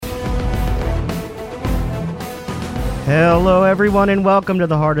Hello, everyone, and welcome to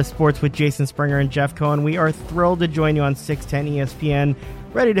the Heart of Sports with Jason Springer and Jeff Cohen. We are thrilled to join you on 610 ESPN,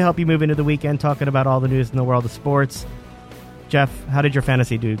 ready to help you move into the weekend, talking about all the news in the world of sports. Jeff, how did your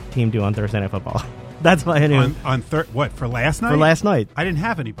fantasy team do on Thursday Night Football? That's why I knew. For last night? For last night. I didn't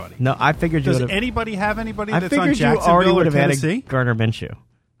have anybody. No, I figured you would have. Does anybody have anybody I that's on figured you Jacksonville already would or have Tennessee? added Gardner Minshew.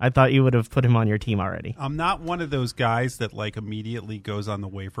 I thought you would have put him on your team already. I'm not one of those guys that immediately goes on the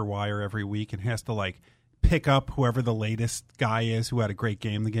waiver wire every week and has to pick up whoever the latest guy is who had a great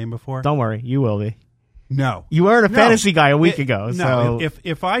game the game before. Don't worry, you will be. No. You weren't a fantasy guy a week ago. No, so.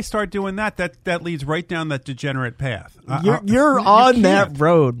 if I start doing that leads right down that degenerate path. You're on that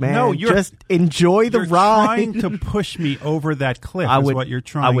road, man. No, just enjoy the ride. You're trying to push me over that cliff is what you're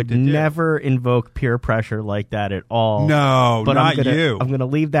trying to do. I would never invoke peer pressure like that at all. No, but not you. I'm going to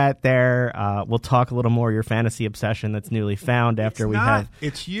leave that there. We'll talk a little more your fantasy obsession that's newly found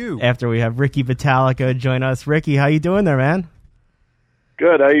It's you. After we have Ricky Bottalico join us. Ricky, how you doing there, man?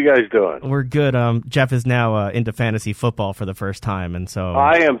 Good. How you guys doing? We're good. Jeff is now into fantasy football for the first time, and so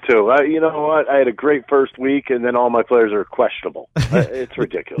I am too. You know what? I had a great first week, and then all my players are questionable. It's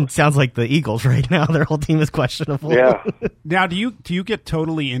ridiculous. It sounds like the Eagles right now. Their whole team is questionable. Yeah. Now, do you get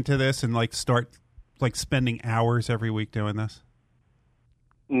totally into this and start spending hours every week doing this?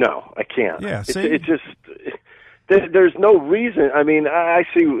 No, I can't. Yeah. It's just there's no reason. I mean, I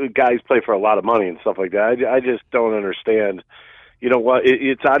see guys play for a lot of money and stuff like that. I just don't understand. You know what?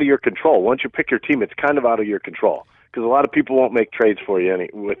 It's out of your control. Once you pick your team, it's kind of out of your control because a lot of people won't make trades for you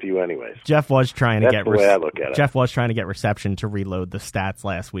with you anyways. Jeff was trying to That's the way I look at it. Jeff was trying to get reception to reload the stats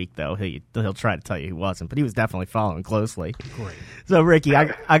last week, though. He'll try to tell you he wasn't, but he was definitely following closely. Great. So, Ricky,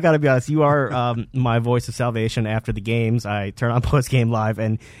 I got to be honest. You are my voice of salvation after the games. I turn on Post Game Live,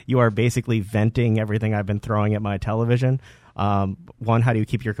 and you are basically venting everything I've been throwing at my television. One, how do you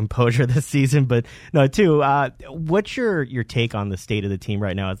keep your composure this season? But no, two, what's your take on the state of the team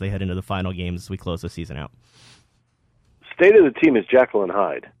right now as they head into the final games as we close the season out? State of the team is Jekyll and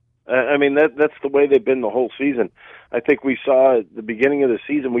Hyde. I mean, that's the way they've been the whole season. I think we saw at the beginning of the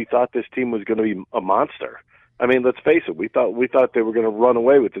season, we thought this team was going to be a monster. I mean, let's face it, we thought they were going to run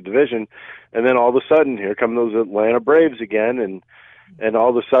away with the division, and then all of a sudden, here come those Atlanta Braves again, and all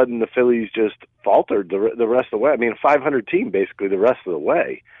of a sudden the Phillies just faltered the rest of the way. I mean, a 500 team basically the rest of the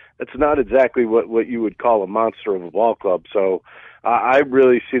way. That's not exactly what you would call a monster of a ball club. So I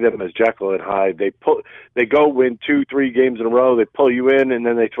really see them as Jekyll and Hyde. They go win 2-3 games in a row, they pull you in, and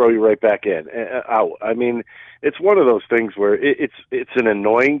then they throw you right back in out. I mean, it's one of those things where it's an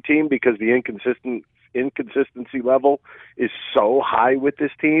annoying team because the inconsistency level is so high with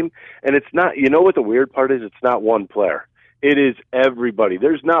this team, and it's not. You know what the weird part is? It's not one player. It is everybody.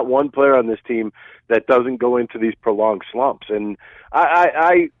 There's not one player on this team that doesn't go into these prolonged slumps. And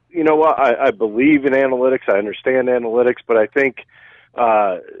I you know what? I believe in analytics. I understand analytics, but I think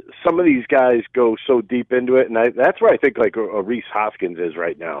some of these guys go so deep into it, and that's where I think a Reese Hoskins is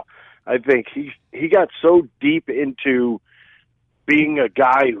right now. I think he got so deep into being a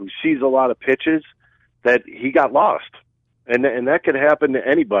guy who sees a lot of pitches that he got lost, and that could happen to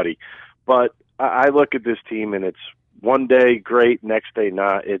anybody. But I look at this team, and it's one day great, next day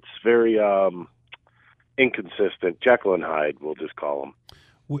not. It's very inconsistent. Jekyll and Hyde, we'll just call them.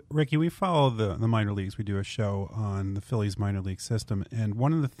 Ricky, we follow the minor leagues. We do a show on the Phillies minor league system, and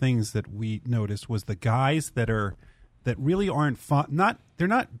one of the things that we noticed was the guys that really aren't they're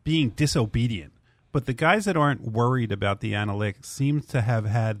not being disobedient, but the guys that aren't worried about the analytics seem to have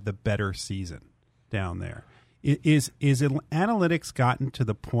had the better season down there. Is analytics gotten to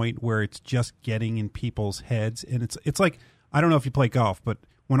the point where it's just getting in people's heads? And it's like, I don't know if you play golf, but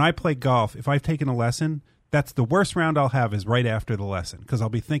when I play golf, if I've taken a lesson, that's the worst round I'll have is right after the lesson because I'll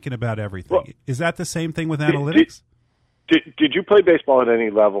be thinking about everything. Well, is that the same thing with analytics? Did you play baseball at any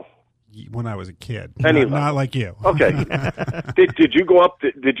level? When I was a kid. Not like you. Okay. Did you go up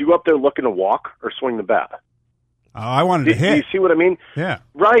there looking to walk or swing the bat? I wanted to hit. Do you see what I mean? Yeah.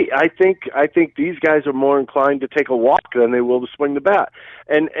 Right. I think these guys are more inclined to take a walk than they will to swing the bat.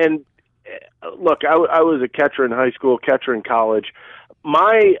 And look, I was a catcher in high school, catcher in college.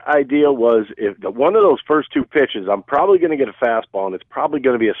 My idea was if one of those first two pitches, I'm probably going to get a fastball, and it's probably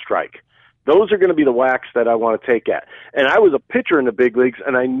going to be a strike. Those are going to be the whacks that I want to take at. And I was a pitcher in the big leagues,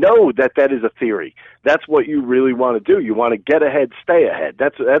 and I know that is a theory. That's what you really want to do. You want to get ahead, stay ahead.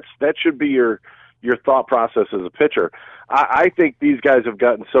 That should be your thought process as a pitcher. I think these guys have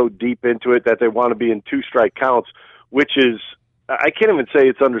gotten so deep into it that they want to be in 2-strike counts, which is, I can't even say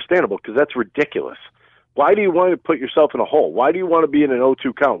it's understandable because that's ridiculous. Why do you want to put yourself in a hole? Why do you want to be in an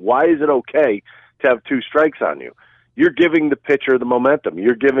 0-2 count? Why is it okay to have 2 strikes on you? You're giving the pitcher the momentum.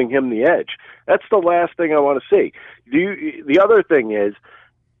 You're giving him the edge. That's the last thing I want to see. The other thing is,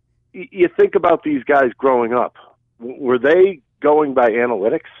 you think about these guys growing up. Were they going by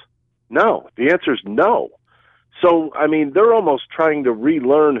analytics? No. The answer is no. So, I mean, they're almost trying to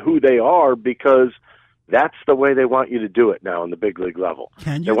relearn who they are because that's the way they want you to do it now in the big league level.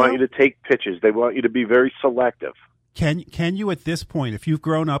 They want you to take pitches. They want you to be very selective. Can you at this point, if you've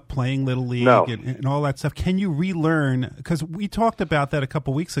grown up playing Little League and all that stuff, can you relearn? Because we talked about that a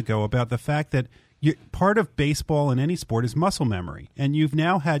couple weeks ago, about the fact that part of baseball in any sport is muscle memory. And you've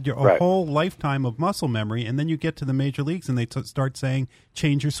now had a whole lifetime of muscle memory, and then you get to the major leagues and they start saying,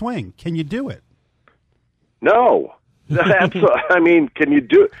 change your swing. Can you do it? No. I mean, can you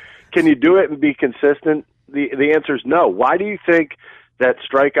do it and be consistent? The answer is no. Why do you think that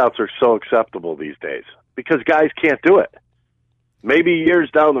strikeouts are so acceptable these days? Because guys can't do it. Maybe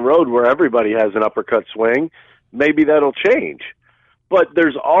years down the road where everybody has an uppercut swing, maybe that'll change. But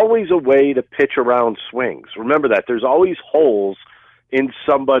there's always a way to pitch around swings. Remember that. There's always holes in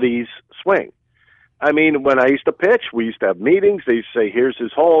somebody's swing. I mean, when I used to pitch, we used to have meetings. They used to say, here's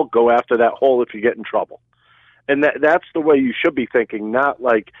his hole. Go after that hole if you get in trouble. And that's the way you should be thinking, not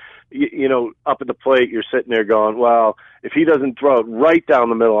like, up at the plate, you're sitting there going, well, if he doesn't throw it right down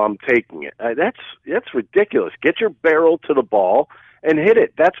the middle, I'm taking it. That's ridiculous. Get your barrel to the ball and hit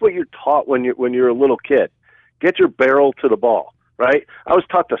it. That's what you're taught when you're a little kid. Get your barrel to the ball, right? I was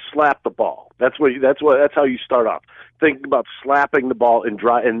taught to slap the ball. That's how you start off. Think about slapping the ball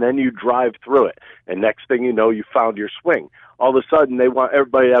and then you drive through it. And next thing you know, you found your swing. All of a sudden, they want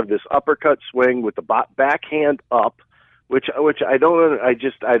everybody to have this uppercut swing with the backhand up, which I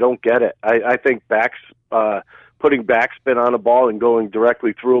don't get it. I think putting backspin on a ball and going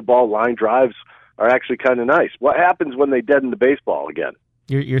directly through a ball, line drives, are actually kind of nice. What happens when they deaden the baseball again?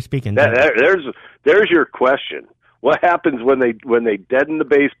 You're speaking. There's your question. What happens when they deaden the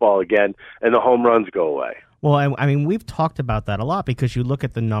baseball again and the home runs go away? Well, I mean, we've talked about that a lot because you look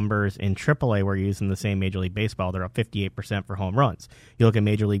at the numbers in AAA, we're using the same Major League Baseball, they're up 58% for home runs. You look at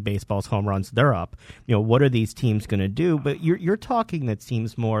Major League Baseball's home runs, they're up. What are these teams going to do? But you're talking that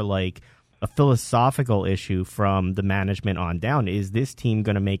seems more like a philosophical issue from the management on down. Is this team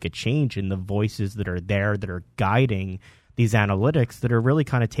going to make a change in the voices that are there that are guiding these analytics that are really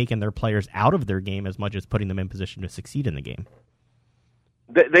kind of taking their players out of their game as much as putting them in position to succeed in the game?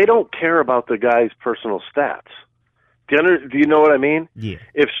 They don't care about the guy's personal stats. Do you know what I mean? Yeah.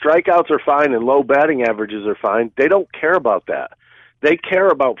 If strikeouts are fine and low batting averages are fine, they don't care about that. They care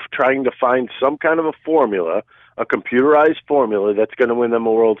about trying to find some kind of a formula, a computerized formula that's going to win them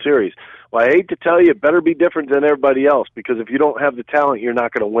a World Series. Well, I hate to tell you, it better be different than everybody else, because if you don't have the talent, you're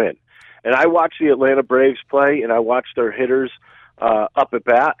not going to win. And I watch the Atlanta Braves play, and I watch their hitters up at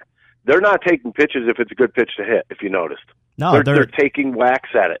bat. They're not taking pitches if it's a good pitch to hit, if you noticed. No, they're taking whacks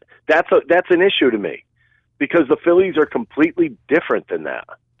at it. That's an issue to me, because the Phillies are completely different than that.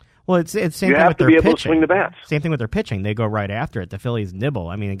 Well, it's same you thing have with to their be able pitching. to swing the bats. Same thing with their pitching. They go right after it. The Phillies nibble.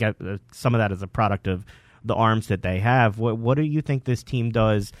 I mean, some of that is a product of the arms that they have. What do you think this team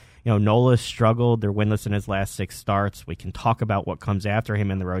does? Nola's struggled. They're winless in his last 6 starts. We can talk about what comes after him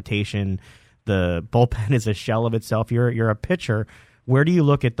in the rotation. The bullpen is a shell of itself. You're a pitcher. Where do you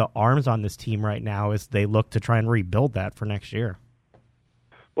look at the arms on this team right now as they look to try and rebuild that for next year?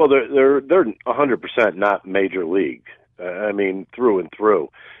 Well, they're 100% not major league. I mean, through and through.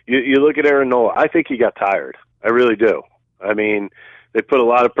 You look at Aaron Nola. I think he got tired. I really do. I mean, they put a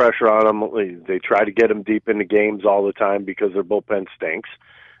lot of pressure on him. They try to get him deep into games all the time because their bullpen stinks,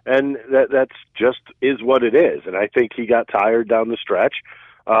 and that's just is what it is. And I think he got tired down the stretch.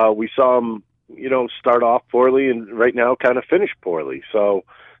 We saw him, start off poorly and right now kind of finish poorly. So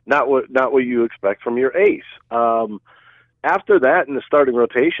not what you expect from your ace. After that, in the starting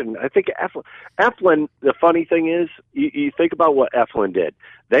rotation, I think Eflin, the funny thing is, you think about what Eflin did.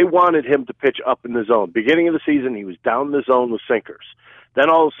 They wanted him to pitch up in the zone. Beginning of the season, he was down in the zone with sinkers. Then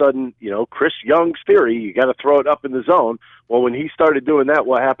all of a sudden, Chris Young's theory, you got to throw it up in the zone. Well, when he started doing that,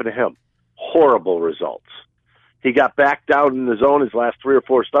 what happened to him? Horrible results. He got back down in the zone his last 3 or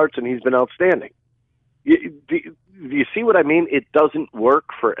 4 starts, and he's been outstanding. Do you see what I mean? It doesn't work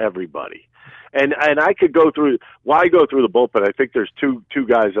for everybody. And I could go through. Why go through the bullpen? I think there's two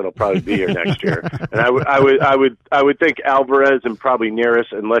guys that'll probably be here next year. And I would think Alvarez and probably Neris,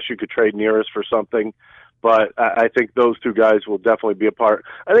 unless you could trade Neris for something. But I think those 2 guys will definitely be a part.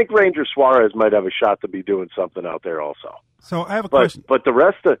 I think Ranger Suarez might have a shot to be doing something out there also. So I have a question. But the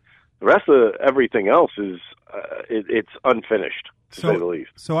rest of everything else is it's unfinished, to say the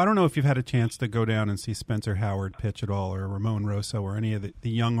least. So I don't know if you've had a chance to go down and see Spencer Howard pitch at all, or Ramon Rosso, or any of the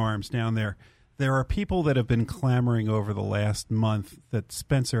young arms down there. there are people that have been clamoring over the last month that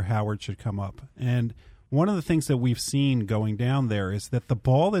Spencer Howard should come up. And one of the things that we've seen going down there is that the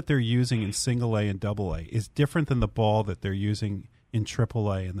ball that they're using in single A and double A is different than the ball that they're using in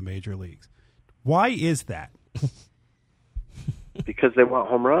triple A in the major leagues. Why is that? Because they want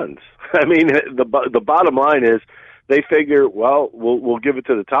home runs. I mean, the bottom line is they figure, well, we'll give it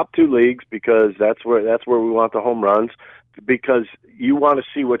to the top two leagues because that's where we want the home runs, because you want to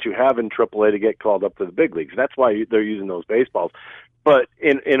see what you have in AAA to get called up to the big leagues. That's why they're using those baseballs. But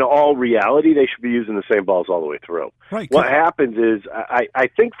in all reality, they should be using the same balls all the way through. Right. What happens is, I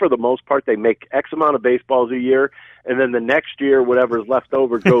think for the most part, they make X amount of baseballs a year, and then the next year, whatever's left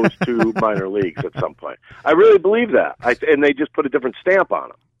over goes to minor leagues at some point. I really believe that, and they just put a different stamp on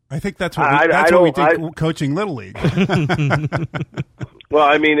them. I think that's what we think coaching Little League. Well,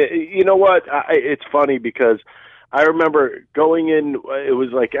 I mean, you know what? It's funny because I remember going in, it was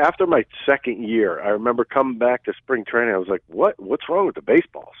like after my second year, I remember coming back to spring training. I was like, what's wrong with the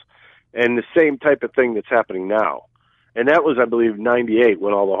baseballs? And the same type of thing that's happening now. And that was, I believe, 98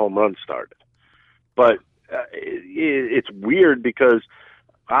 when all the home runs started. But it's weird because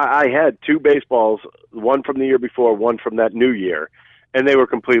I had two baseballs, one from the year before, one from that new year, and they were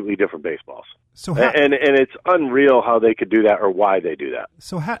completely different baseballs. So and it's unreal how they could do that or why they do that.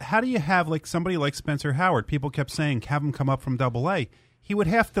 So how do you have like somebody like Spencer Howard? People kept saying have him come up from Double A. He would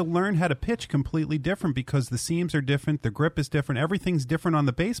have to learn how to pitch completely different because the seams are different, the grip is different, everything's different on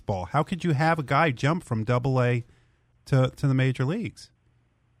the baseball. How could you have a guy jump from Double A to the major leagues?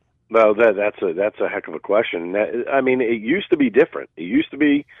 Well, that's a heck of a question. I mean, it used to be different. It used to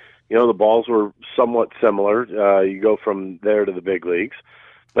be, the balls were somewhat similar. You go from there to the big leagues.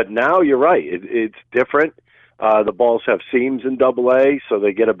 But now you're right. It's different. The balls have seams in Double A, so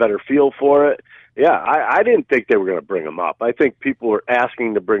they get a better feel for it. Yeah, I didn't think they were going to bring him up. I think people were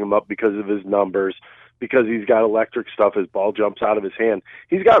asking to bring him up because of his numbers, because he's got electric stuff. His ball jumps out of his hand.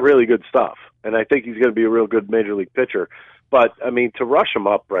 He's got really good stuff, and I think he's going to be a real good major league pitcher. But, I mean, to rush him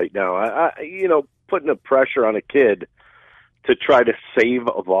up right now, putting a pressure on a kid to try to save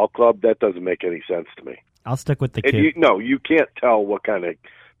a ball club, that doesn't make any sense to me. I'll stick with the kid. You can't tell what kind of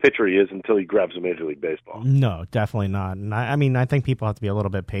pitcher he is until he grabs a Major League Baseball. No, definitely not. And I think people have to be a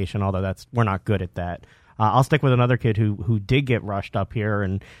little bit patient, although we're not good at that. I'll stick with another kid who did get rushed up here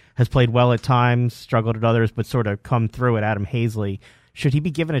and has played well at times, struggled at others, but sort of come through at Adam Hazley. Should he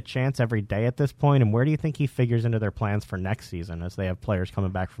be given a chance every day at this point, and where do you think he figures into their plans for next season as they have players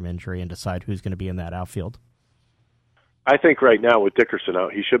coming back from injury and decide who's going to be in that outfield? I think right now with Dickerson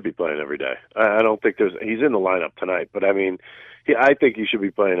out, he should be playing every day. I don't think he's in the lineup tonight, but I mean, I think he should be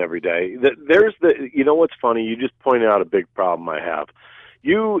playing every day. What's funny? You just pointed out a big problem I have.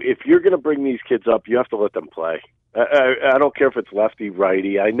 If you're going to bring these kids up, you have to let them play. I don't care if it's lefty,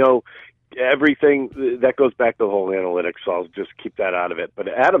 righty. I know everything that goes back to the whole analytics, so I'll just keep that out of it. But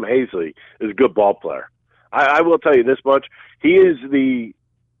Adam Hazley is a good ball player. I will tell you this much: he is the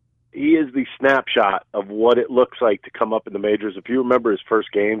snapshot of what it looks like to come up in the majors. If you remember his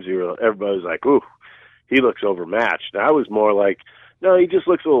first games, everybody was like, "Ooh, he looks overmatched." And I was more like, "No, he just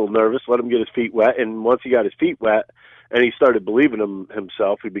looks a little nervous. Let him get his feet wet." And once he got his feet wet and he started believing in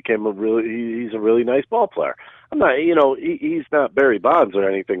himself, he became he's a really nice ball player. I'm not, he's not Barry Bonds or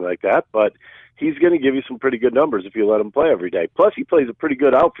anything like that, but he's going to give you some pretty good numbers if you let him play every day. Plus, he plays a pretty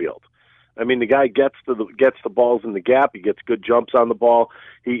good outfield. I mean, the guy gets the balls in the gap. He gets good jumps on the ball.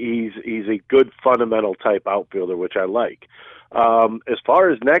 He's a good fundamental type outfielder, which I like. As far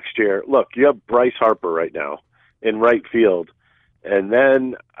as next year, look, you have Bryce Harper right now in right field, and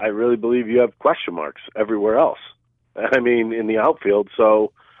then I really believe you have question marks everywhere else. I mean, in the outfield,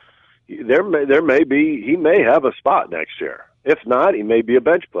 so he may have a spot next year. If not, he may be a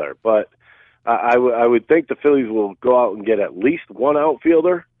bench player. But I would think the Phillies will go out and get at least one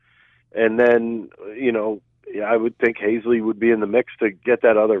outfielder. And then, I would think Hazley would be in the mix to get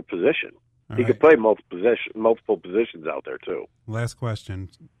that other position. He could play multiple positions out there, too. Last question.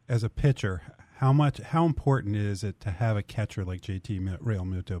 As a pitcher, how important is it to have a catcher like JT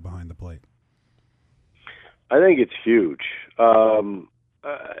Realmuto behind the plate? I think it's huge.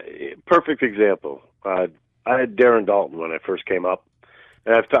 Perfect example. I had Darren Dalton when I first came up.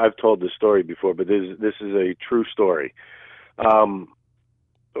 And I've told this story before, but this is a true story.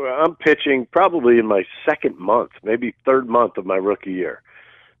 I'm pitching probably in my second month, maybe third month of my rookie year,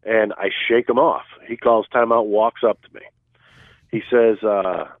 and I shake him off. He calls timeout, walks up to me. He says,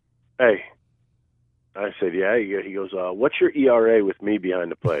 "Hey." I said, "Yeah." He goes, "What's your ERA with me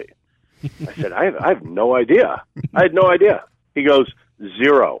behind the plate?" I said, I have no idea. I had no idea. He goes,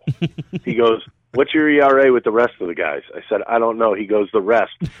 0. He goes, what's your ERA with the rest of the guys? I said, I don't know. He goes, the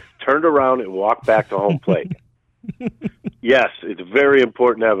rest. Turned around and walked back to home plate. Yes, it's very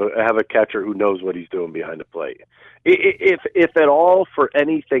important to have a catcher who knows what he's doing behind the plate. If at all, for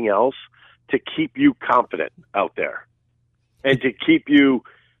anything else, to keep you confident out there and to keep you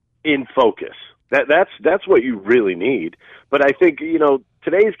in focus. That's what you really need. But I think,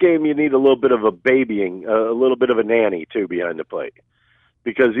 today's game, you need a little bit of a babying, a little bit of a nanny, too, behind the plate.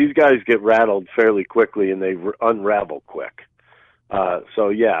 Because these guys get rattled fairly quickly and they unravel quick. I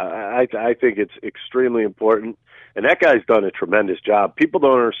think it's extremely important. And that guy's done a tremendous job. People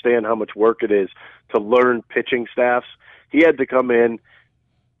don't understand how much work it is to learn pitching staffs. He had to come in,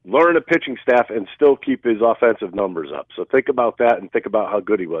 learn a pitching staff, and still keep his offensive numbers up. So think about that and think about how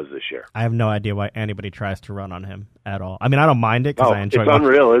good he was this year. I have no idea why anybody tries to run on him at all. I mean, I don't mind it because I enjoy. It's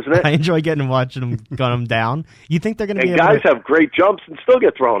unreal, isn't it? I enjoy watching him gun him down. You think they're going to be able guys have great jumps and still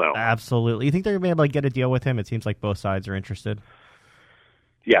get thrown out? Absolutely. You think they're going to be able to get a deal with him? It seems like both sides are interested.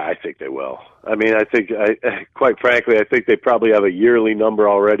 Yeah, I think they will. I mean, quite frankly, I think they probably have a yearly number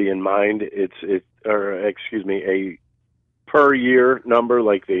already in mind. A per year number,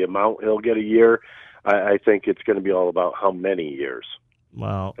 like the amount he'll get a year. I think it's going to be all about how many years.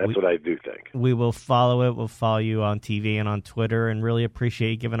 Well, that's what I do think. We will follow it. We'll follow you on TV and on Twitter, and really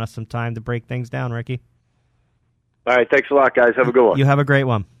appreciate you giving us some time to break things down, Ricky. All right, thanks a lot, guys. Have a good one. You have a great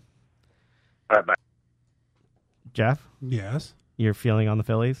one. All right, bye. Jeff? Yes? Your feeling on the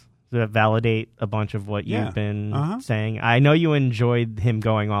Phillies? Does that validate a bunch of what you've been saying? I know you enjoyed him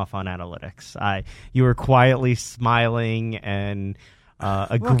going off on analytics. You were quietly smiling and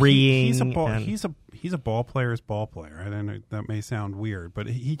agreeing. Look, he's a ball player's ball player. I don't know, that may sound weird, but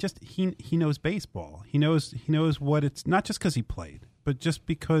he knows baseball. He knows what it's not just because he played, but just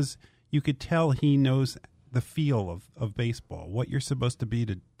because you could tell he knows the feel of baseball, what you're supposed to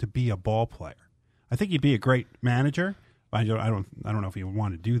be a ball player. I think he'd be a great manager. I don't know if he would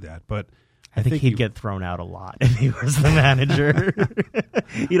want to do that, but I think he'd get thrown out a lot if he was the manager.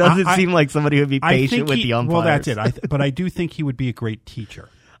 He doesn't seem like somebody who would be patient with the umpires. Well, that's it. But I do think he would be a great teacher.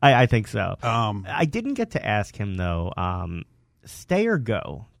 I think so. I didn't get to ask him, though, stay or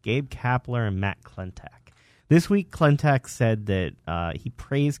go, Gabe Kapler and Matt Klentak. This week, Klentak said that he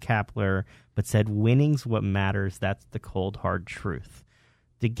praised Kapler, but said winning's what matters. That's the cold, hard truth.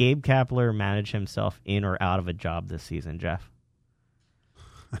 Did Gabe Kapler manage himself in or out of a job this season, Jeff?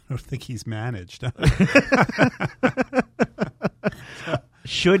 I don't think he's managed.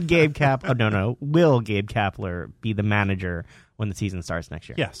 Should Gabe Kapler... no. Will Gabe Kapler be the manager when the season starts next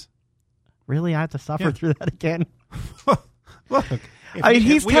year? Yes. Really? I have to suffer through that again? Look,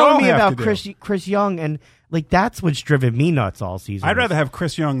 he's telling me about Chris Young, and that's what's driven me nuts all season. I'd rather have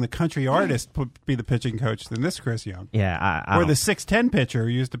Chris Young, the country artist, be the pitching coach than this Chris Young. Yeah, or the 6'10" pitcher who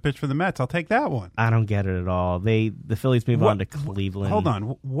used to pitch for the Mets. I'll take that one. I don't get it at all. The Phillies move on to Cleveland. Hold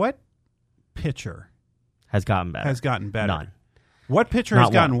on. What pitcher has gotten better? None. What pitcher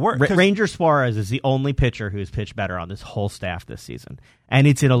has gotten worse? Ranger Suarez is the only pitcher who's pitched better on this whole staff this season. And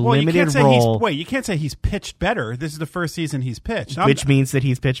it's in a limited role. You can't say he's pitched better. This is the first season he's pitched. Which means that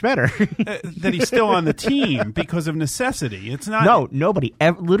he's pitched better. That he's still on the team because of necessity. It's not. No, nobody.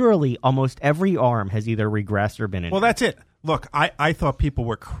 Literally, almost every arm has either regressed or been injured. Well, that's it. Look, I thought people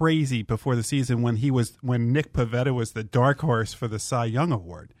were crazy before the season when Nick Pivetta was the dark horse for the Cy Young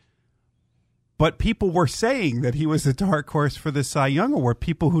Award. But people were saying that he was a dark horse for the Cy Young Award,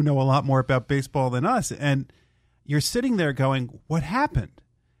 people who know a lot more about baseball than us. And you're sitting there going, what happened?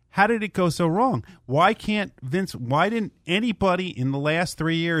 How did it go so wrong? Why didn't anybody in the last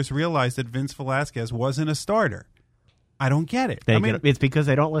 3 years realize that Vince Velasquez wasn't a starter? I don't get it. It's because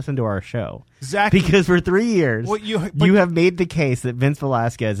they don't listen to our show. Exactly. Because for 3 years, you have made the case that Vince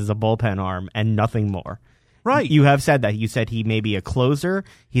Velasquez is a bullpen arm and nothing more. Right. You have said that. You said he may be a closer.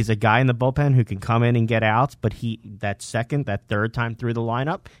 He's a guy in the bullpen who can come in and get outs, but that third time through the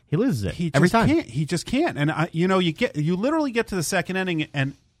lineup, he loses it every time. He just can't. And you literally get to the second inning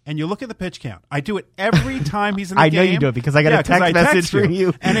and you look at the pitch count. I do it every time he's in the game. I know you do it because I got a text message from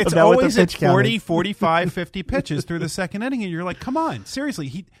you. And it's always at 40, 45, 50 pitches through the second inning, and you're like, come on,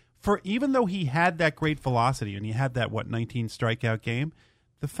 seriously. Even though he had that great velocity and he had that 19 strikeout game,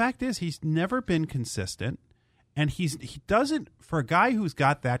 the fact is he's never been consistent. And he doesn't, for a guy who's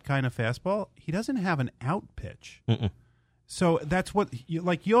got that kind of fastball, he doesn't have an out pitch. Mm-mm. So that's what,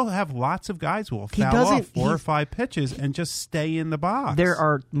 you'll have lots of guys who will foul off 4 or 5 pitches and just stay in the box. There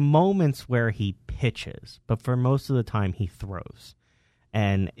are moments where he pitches, but for most of the time he throws.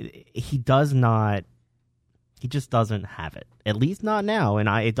 And he just doesn't have it. At least not now. And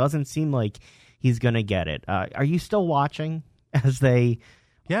it doesn't seem like he's going to get it. Are you still watching as they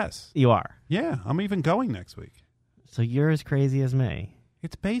Yes. You are. Yeah, I'm even going next week. So you're as crazy as me.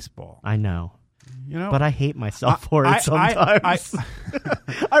 It's baseball. I know. You know, but I hate myself for it sometimes.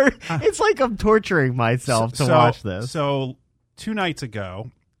 It's like I'm torturing myself to watch this. So 2 nights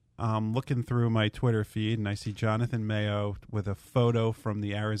ago, I'm looking through my Twitter feed, and I see Jonathan Mayo with a photo from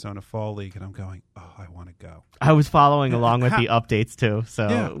the Arizona Fall League, and I'm going, oh, I want to go. I was following along with the updates, too,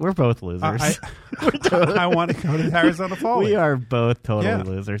 so we're both losers. I want to go to the Arizona Fall League. We are both totally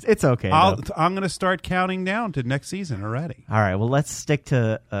losers. It's okay, I'm going to start counting down to next season already. All right, well, let's stick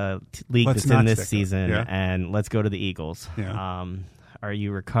to league that's in this season, and let's go to the Eagles. Yeah. Are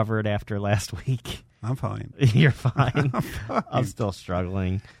you recovered after last week? I'm fine. You're fine. I'm still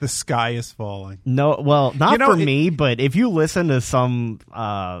struggling. The sky is falling. No, well, not for me, but if you listen to some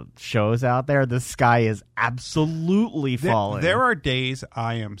shows out there, the sky is absolutely falling. There are days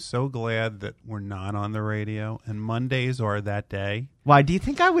I am so glad that we're not on the radio, and Mondays are that day. Why, do you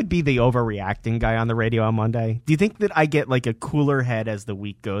think I would be the overreacting guy on the radio on Monday? Do you think that I get like a cooler head as the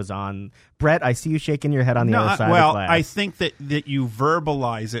week goes on? Brett, I see you shaking your head on the other side of the glass. Well, I think that you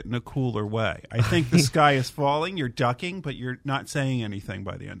verbalize it in a cooler way. I think the sky is falling, you're ducking, but you're not saying anything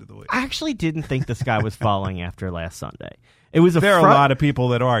by the end of the week. I actually didn't think the sky was falling after last Sunday. There are a lot of people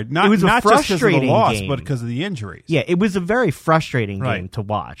that are. Not just because of the loss, game. But because of the injuries. Yeah, it was a very frustrating game to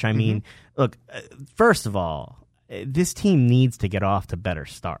watch. I mean, look, first of all, this team needs to get off to better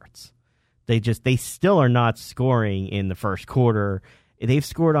starts. They still are not scoring in the first quarter. They've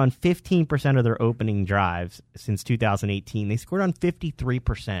scored on 15% of their opening drives since 2018. They scored on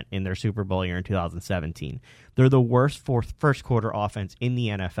 53% in their Super Bowl year in 2017. They're the worst first quarter offense in the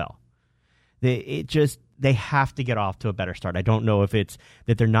NFL. They have to get off to a better start. I don't know if it's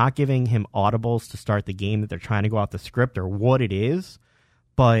that they're not giving him audibles to start the game, that they're trying to go off the script, or what it is.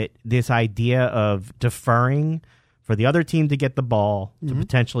 But this idea of deferring for the other team to get the ball to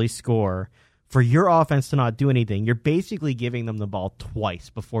potentially score, for your offense to not do anything, you're basically giving them the ball twice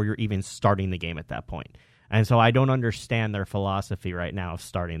before you're even starting the game at that point. And so I don't understand their philosophy right now of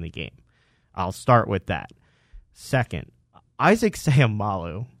starting the game. I'll start with that. Second, Isaac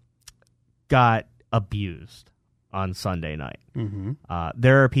Seumalo got abused on Sunday night.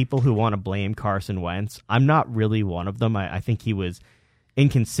 There are people who want to blame Carson Wentz. I'm not really one of them. I think he was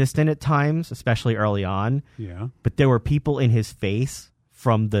inconsistent at times, especially early on. Yeah. But there were people in his face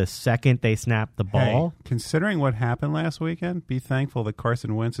from the second they snapped the ball. Hey, considering what happened last weekend, be thankful that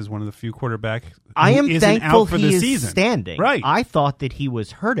Carson Wentz is one of the few quarterbacks I am isn't thankful out for he the is season. Standing. Right. I thought that he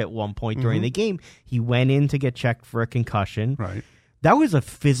was hurt at one point during the game. He went in to get checked for a concussion. Right. That was a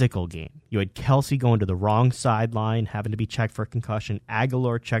physical game. You had Kelsey going to the wrong sideline, having to be checked for a concussion.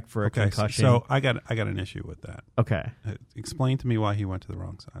 Aguilar checked for a concussion. So I got an issue with that. Okay. Explain to me why he went to the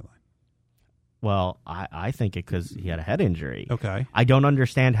wrong sideline. Well, I think it because he had a head injury. Okay. I don't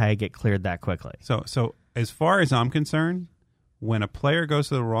understand how he get cleared that quickly. So as far as I'm concerned, when a player goes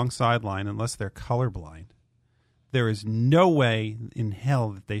to the wrong sideline, unless they're colorblind, there is no way in hell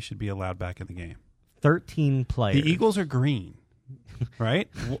that they should be allowed back in the game. 13 players. The Eagles are green, right?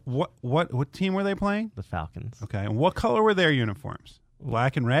 What team were they playing? The Falcons. Okay. And what color were their uniforms?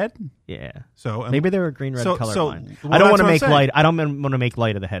 Black and red? Yeah. So maybe they were green, red, colorblind. Well, I don't want to make light. I don't want to make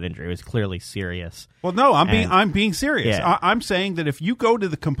light of the head injury. It was clearly serious. Well, no, I'm being serious. Yeah. I'm saying that if you go to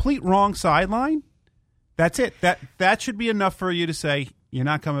the complete wrong sideline, that's it. That should be enough for you to say you're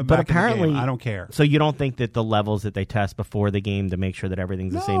not coming back. But apparently, in the game. I don't care. So you don't think that the levels that they test before the game to make sure that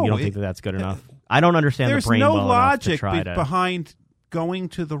everything's the same? You don't think that that's good enough? I don't understand the brain well enough to try to. There's no logic behind going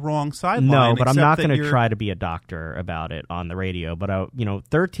to the wrong sideline. No, but I'm not going to try to be a doctor about it on the radio. But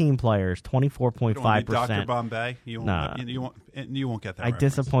 13 players, 24.5%. Dr. Bombay, you won't get that. I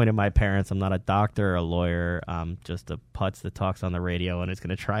disappointed my parents. I'm not a doctor or a lawyer. Just a putz that talks on the radio and is going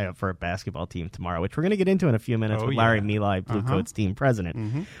to try out for a basketball team tomorrow, which we're going to get into in a few minutes with Larry Meli, BlueCoats team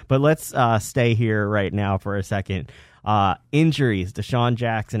president. But let's stay here right now for a second. Injuries. Deshaun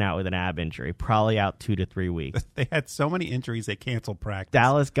Jackson out with an ab injury, probably out 2 to 3 weeks. They had so many injuries they canceled practice.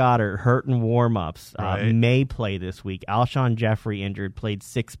 Dallas Goedert hurt in warm-ups. Right. May play this week. Alshon Jeffrey injured, played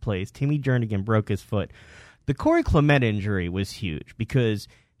 6 plays. Timmy Jernigan broke his foot. The Corey Clement injury was huge because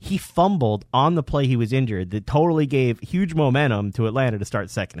he fumbled on the play he was injured that totally gave huge momentum to Atlanta to start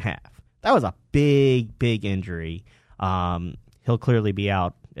second half. That was a big, big injury. He'll clearly be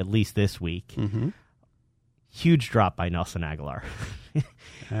out at least this week. Huge drop by Nelson Aguilar.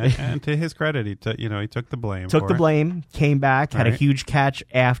 and to his credit, he took the blame. Took the blame, came back, had a huge catch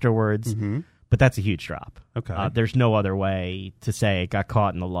afterwards, but that's a huge drop. Okay. There's no other way to say it got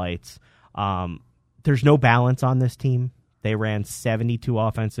caught in the lights. There's no balance on this team. They ran 72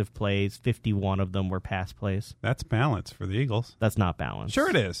 offensive plays. 51 of them were pass plays. That's balance for the Eagles. That's not balance. Sure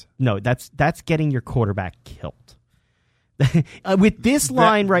it is. No, that's getting your quarterback killed. With this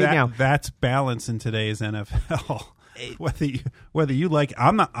line now. That's balance in today's NFL. Whether you like,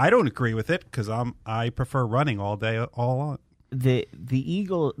 I don't agree with it because I prefer running all day, all on. The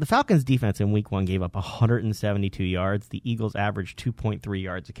Falcons defense in week 1 gave up 172 yards. The Eagles averaged 2.3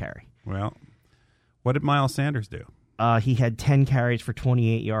 yards a carry. Well, what did Miles Sanders do? He had 10 carries for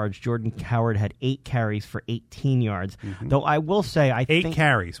 28 yards. Jordan Howard had 8 carries for 18 yards. Mm-hmm. Though I will say, I think 8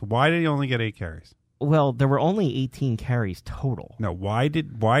 carries. Why did he only get 8 carries? Well, there were only 18 carries total. No, why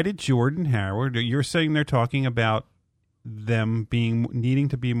did Jordan Howard? You're saying they're talking about them needing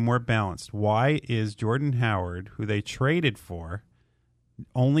to be more balanced. Why is Jordan Howard, who they traded for,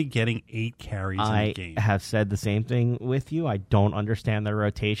 only getting 8 carries in the game? I have said the same thing with you. I don't understand their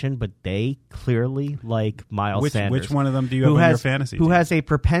rotation, but they clearly like Miles Sanders. Which one of them do you have on your fantasy team? Who has a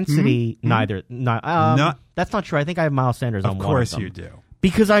propensity? Mm-hmm. That's not true. I think I have Miles Sanders on one of them. Of course you do.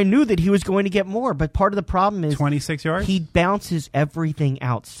 Because I knew that he was going to get more, but part of the problem is 26 yards. He bounces everything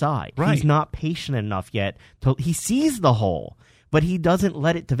outside. Right. He's not patient enough yet. He sees the hole, but he doesn't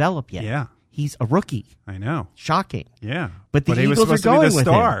let it develop yet. Yeah. He's a rookie. I know. Shocking. Yeah. But the Eagles he was supposed are going to be the with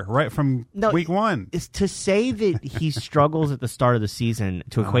star him. right from week 1. Is to say that he struggles at the start of the season,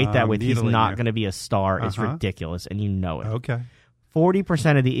 to equate that with he's not going to be a star is ridiculous, and you know it. Okay.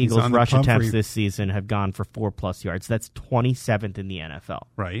 40% of the Eagles' rush attempts this season have gone for 4+ yards. That's 27th in the NFL.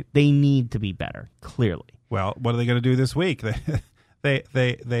 Right. They need to be better, clearly. Well, what are they going to do this week? They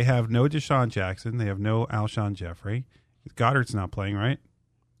have no Deshaun Jackson. They have no Alshon Jeffrey. Goddard's not playing, right?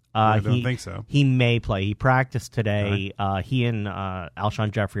 I don't think so. He may play. He practiced today. Right. He and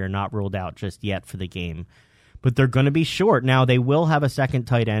Alshon Jeffrey are not ruled out just yet for the game. But they're going to be short. Now, they will have a second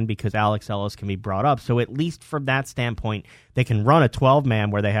tight end because Alex Ellis can be brought up. So at least from that standpoint, they can run a 12-man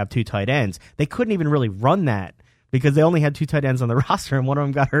where they have 2 tight ends. They couldn't even really run that because they only had 2 tight ends on the roster, and one of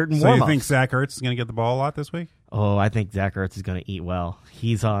them got hurt in warm-ups. So you think Zach Ertz is going to get the ball a lot this week? Oh, I think Zach Ertz is going to eat well.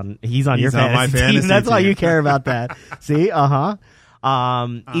 He's on your my fantasy team. That's why you care about that. See? Eagles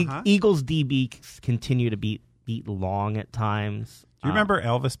DBs continue to beat long at times. Do you remember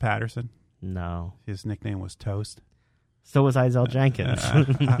Elvis Patterson? No. His nickname was Toast. So was Izell Jenkins.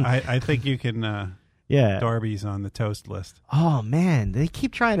 I think you can. Darby's on the toast list. Oh man, they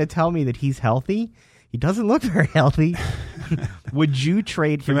keep trying to tell me that he's healthy. He doesn't look very healthy. Would you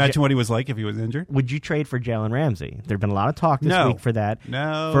trade for? Can you imagine what he was like if he was injured? Would you trade for Jalen Ramsey? There's been a lot of talk this week for that.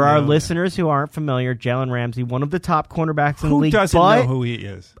 No. Our listeners who aren't familiar, Jalen Ramsey, one of the top cornerbacks in the league. Who doesn't know who he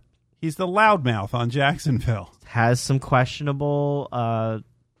is? He's the loudmouth on Jacksonville. Has some questionable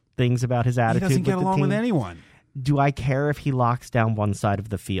things about his attitude. He doesn't get with the along team. with anyone. Do I care if he locks down one side of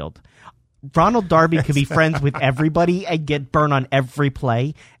the field? Ronald Darby could be friends with everybody and get burned on every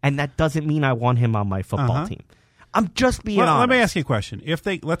play, and that doesn't mean I want him on my football team. I'm just being honest. Let me ask you a question.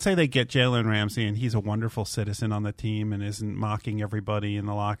 Let's say they get Jalen Ramsey and he's a wonderful citizen on the team and isn't mocking everybody in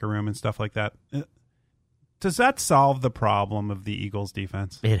the locker room and stuff like that. Does that solve the problem of the Eagles'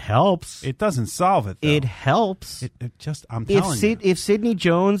 defense? It helps. It doesn't solve it, though. It helps. I'm telling you. If Sidney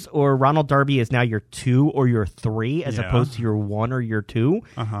Jones or Ronald Darby is now your 2 or your 3 as opposed to your 1 or your 2,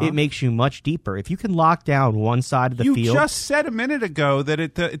 it makes you much deeper. If you can lock down one side of the field. You just said a minute ago that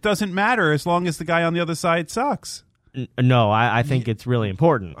it doesn't matter as long as the guy on the other side sucks. No, I think it's really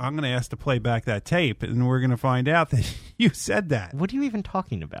important. I'm going to ask to play back that tape, and we're going to find out that you said that. What are you even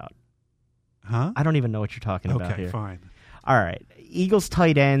talking about? Huh? I don't even know what you're talking about here. Okay, fine. All right. Eagles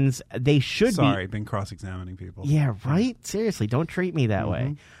tight ends, they should be. Sorry, been cross-examining people. Yeah, right? Seriously, don't treat me that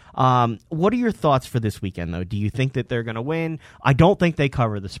way. What are your thoughts for this weekend, though? Do you think that they're going to win? I don't think they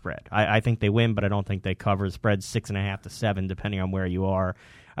cover the spread. I think they win, but I don't think they cover the spread 6.5 to 7, depending on where you are.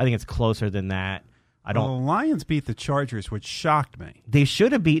 I think it's closer than that. The Lions beat the Chargers, which shocked me. They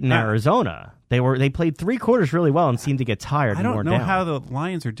should have beaten Arizona. They played 3 quarters really well and seemed to get tired. I don't know how the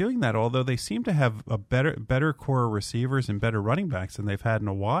Lions are doing that, although they seem to have a better core of receivers and better running backs than they've had in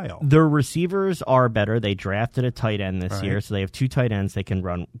a while. Their receivers are better. They drafted a tight end this year, so they have 2 tight ends they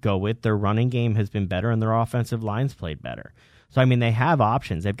can go with. Their running game has been better, and their offensive line's played better. So, I mean, they have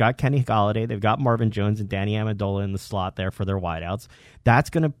options. They've got Kenny Golladay. They've got Marvin Jones and Danny Amendola in the slot there for their wideouts. That's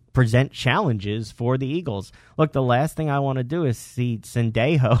going to present challenges for the Eagles. Look, the last thing I want to do is see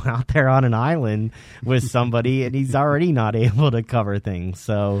Sendejo out there on an island with somebody, and he's already not able to cover things.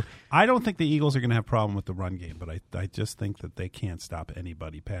 So I don't think the Eagles are going to have a problem with the run game, but I just think that they can't stop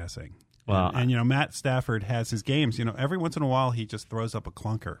anybody passing. Well, and Matt Stafford has his games. Every once in a while he just throws up a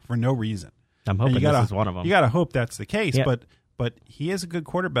clunker for no reason. I'm hoping this is one of them. You got to hope that's the case, yeah. But but he is a good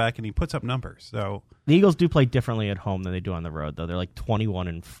quarterback and he puts up numbers. So the Eagles do play differently at home than they do on the road, though. They're like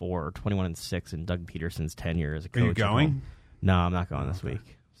 21-4 or 21-6 in Doug Peterson's tenure as a coach. Are you going? No, I'm not going this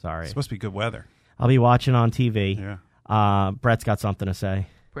week. Sorry. It's supposed to be good weather. I'll be watching on TV. Yeah. Brett's got something to say.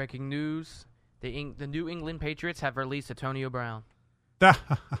 Breaking news. The New England Patriots have released Antonio Brown.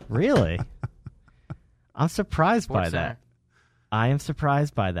 Really? I'm surprised by that. I am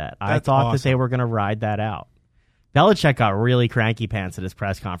surprised by that. I thought that they were going to ride that out. Belichick got really cranky pants at his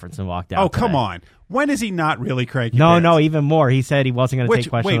press conference and walked out. Oh, come on. When is he not really cranky pants? No, even more. He said he wasn't going to take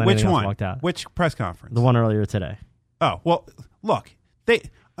questions. Wait, which one? Walked out. Which press conference? The one earlier today. Oh, well, look.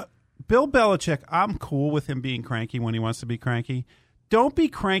 Bill Belichick, I'm cool with him being cranky when he wants to be cranky. Don't be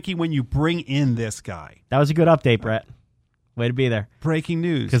cranky when you bring in this guy. That was a good update, Brett. Way to be there. Breaking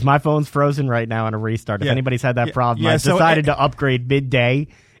news. Because my phone's frozen right now on a restart. If anybody's had that problem, I've decided to upgrade midday.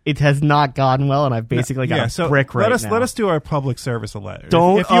 It has not gone well, and I've basically got a brick right now. Let us do our public service alert.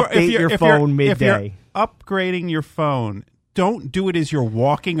 Don't update your phone midday. If you're upgrading your phone, don't do it as you're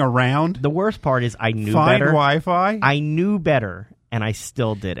walking around. The worst part is I knew Find better. Wi-Fi. I knew better, and I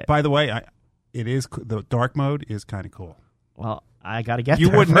still did it. By the way, the dark mode is kind of cool. Well, I got to get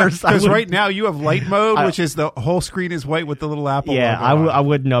you there first. Because right now you have light mode, which is the whole screen is white with the little Apple logo. I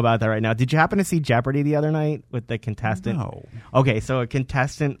wouldn't know about that right now. Did you happen to see Jeopardy the other night with the contestant? No. Okay, so a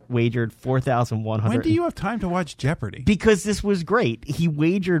contestant wagered $4,100. When do you have time to watch Jeopardy? Because this was great. He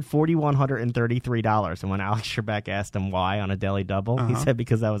wagered $4,133, and when Alex Trebek asked him why on a Daily Double, he said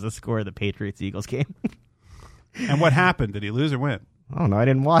because that was the score of the Patriots-Eagles game. And what happened? Did he lose or win? Oh, no, I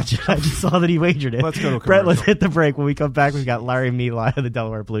didn't watch it. I just saw that he wagered it. Let's go to a commercial. Brett, let's hit the break. When we come back, we've got Larry Meli of the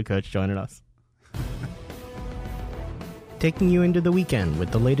Delaware BlueCoats joining us. Taking you into the weekend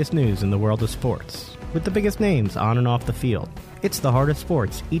with the latest news in the world of sports, with the biggest names on and off the field. It's the Heart of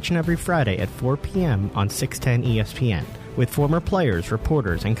Sports each and every Friday at 4 p.m. on 610 ESPN. With former players,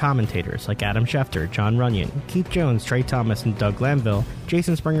 reporters, and commentators like Adam Schefter, John Runyon, Keith Jones, Trey Thomas, and Doug Glanville,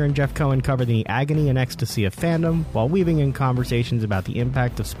 Jason Springer and Jeff Cohen cover the agony and ecstasy of fandom while weaving in conversations about the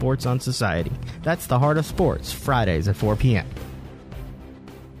impact of sports on society. That's the Heart of Sports, Fridays at 4 p.m.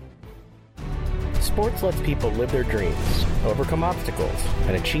 Sports lets people live their dreams, overcome obstacles,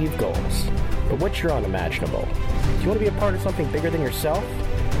 and achieve goals. But what's your unimaginable? Do you want to be a part of something bigger than yourself?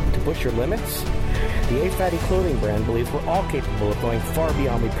 To push your limits? The A-Fatty clothing brand believes we're all capable of going far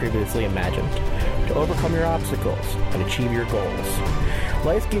beyond we previously imagined, to overcome your obstacles and achieve your goals.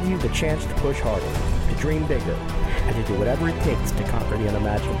 Life gives you the chance to push harder, to dream bigger, and to do whatever it takes to conquer the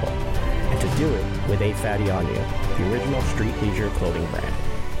unimaginable. And to do it with A-Fatty On You, the original street leisure clothing brand.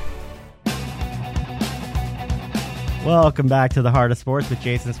 Welcome back to the Heart of Sports with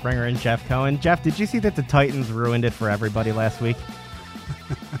Jason Springer and Jeff Cohen. Jeff, did you see that the Titans ruined it for everybody last week?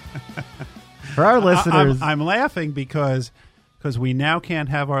 For our listeners, I'm laughing because we now can't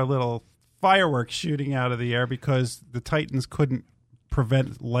have our little fireworks shooting out of the air because the Titans couldn't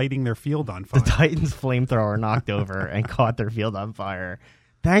prevent lighting their field on fire. The Titans flamethrower knocked over and caught their field on fire.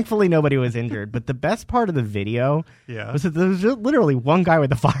 Thankfully, nobody was injured. But the best part of the video was that there was just literally one guy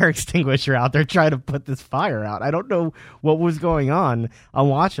with a fire extinguisher out there trying to put this fire out. I don't know what was going on. I'm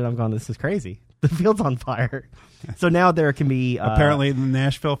watching. I'm going, this is crazy. The field's on fire. So now there can be... apparently, the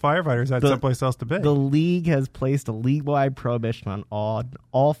Nashville firefighters had someplace else to be. The league has placed a league-wide prohibition on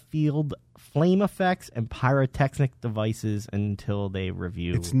all field flame effects and pyrotechnic devices until they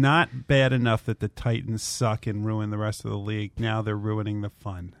review. It's not bad enough that the Titans suck and ruin the rest of the league. Now they're ruining the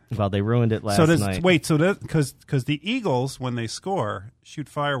fun. Well, they ruined it last night. Wait, so because the Eagles, when they score, shoot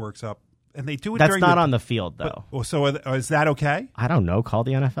fireworks up. And they do it That's not on the field, though. So is that okay? I don't know. Call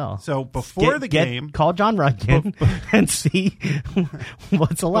the NFL. So before the game... Call John Runyon and see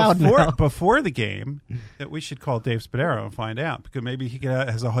what's allowed now. Before the game, that we should call Dave Spadaro and find out. Because maybe he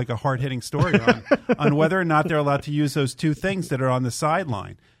has a hard-hitting story on whether or not they're allowed to use those two things that are on the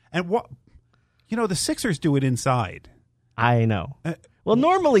sideline. And the Sixers do it inside. I know. Well,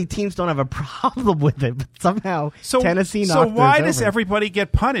 normally teams don't have a problem with it, but somehow Tennessee knocked So why theirs does over. everybody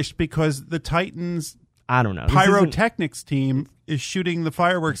get punished? Because the Titans, I don't know, pyrotechnics team is shooting the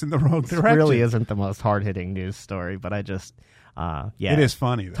fireworks in the wrong direction. This really isn't the most hard-hitting news story, but I just, it is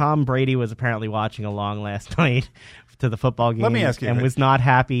funny, though. Tom Brady was apparently watching along last night to the football game. Let me ask you, and was not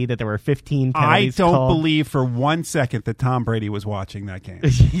happy that there were 15 penalties I don't called. believe for 1 second that Tom Brady was watching that game.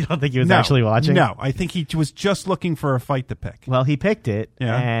 You don't think he was actually watching? No, I think he was just looking for a fight to pick. Well, he picked it,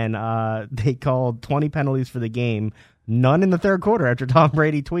 and they called 20 penalties for the game, none in the third quarter after Tom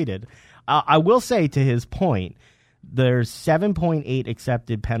Brady tweeted. I will say, to his point, There's 7.8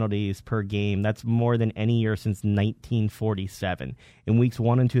 accepted penalties per game. That's more than any year since 1947. In weeks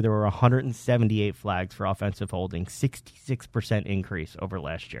 1 and 2, there were 178 flags for offensive holding, 66% increase over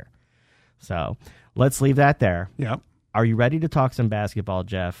last year. So let's leave that there. Yep. Are you ready to talk some basketball,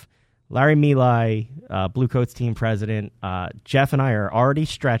 Jeff? Larry Meli, BlueCoats team president. Jeff and I are already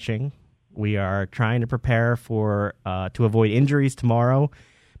stretching. We are trying to prepare for to avoid injuries tomorrow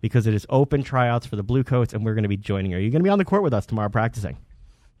because it is open tryouts for the BlueCoats, and we're going to be joining. Are you going to be on the court with us tomorrow practicing?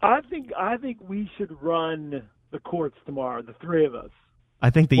 I think we should run the courts tomorrow, the three of us. I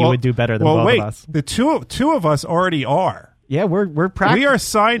think that you would do better than both of us. The two of us already are. Yeah, we're practicing. We are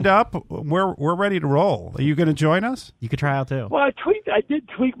signed up. We're ready to roll. Are you going to join us? You could try out too. Well, I did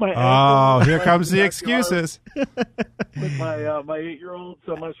tweak my ankle. Oh, here comes the excuses. With my 8-year-old,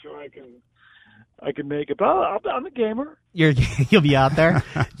 so I'm not sure I can make it. But I'm a gamer. You'll be out there.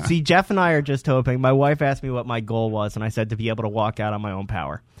 See, Jeff and I are just hoping. My wife asked me what my goal was, and I said to be able to walk out on my own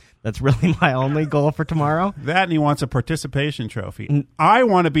power. That's really my only goal for tomorrow. That, and he wants a participation trophy. I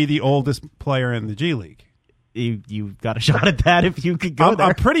want to be the oldest player in the G League. You got a shot at that if you could go there.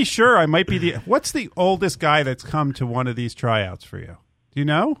 I'm pretty sure I might be what's the oldest guy that's come to one of these tryouts for you? Do you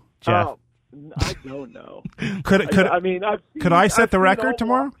know, Jeff? I don't know. Could I set the record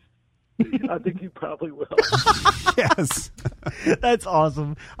tomorrow? I think you probably will. Yes. That's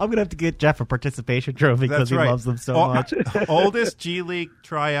awesome. I'm going to have to get Jeff a participation trophy because he loves them so much. Oldest G League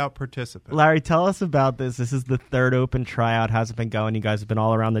tryout participant. Larry, tell us about this. This is the third open tryout. How's it been going? You guys have been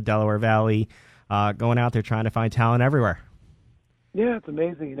all around the Delaware Valley, going out there trying to find talent everywhere. Yeah, it's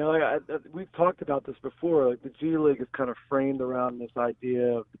amazing. You know, we've talked about this before. Like, the G League is kind of framed around this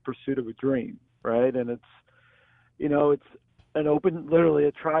idea of the pursuit of a dream, right? And it's an open, literally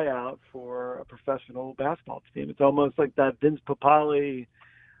a tryout for a professional basketball team. It's almost like that Vince Papale,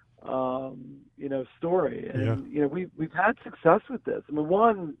 story. And, we've had success with this. I mean,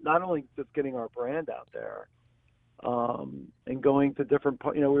 one, not only just getting our brand out there, and going to different,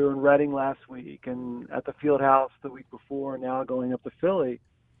 we were in Reading last week and at the Field House the week before, and now going up to Philly.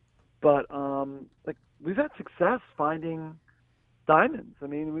 But, we've had success finding diamonds. I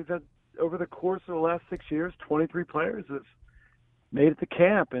mean, we've had, over the course of the last 6 years, 23 players have made it to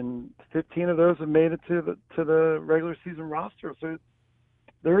camp, and 15 of those have made it to the regular season roster. So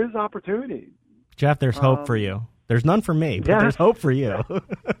there is opportunity. Jeff, there's hope for you. There's none for me, but there's hope for you.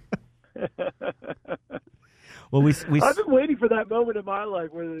 Well, I've been waiting for that moment in my life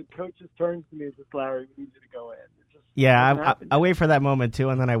where the coach just turns to me and says, "Larry, we need you to go in." I wait for that moment too,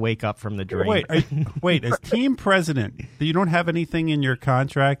 and then I wake up from the dream. Wait, as team president, you don't have anything in your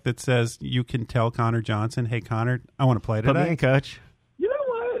contract that says you can tell Connor Johnson, "Hey, Connor, I want to play today." Put me in, coach. You know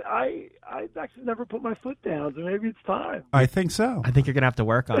what? I actually never put my foot down, so maybe it's time. I think so. I think you're going to have to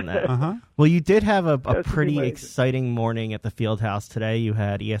work on that. Uh-huh. Well, you did have a pretty exciting morning at the Field House today. You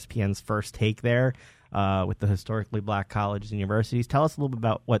had ESPN's First Take there with the historically black colleges and universities. Tell us a little bit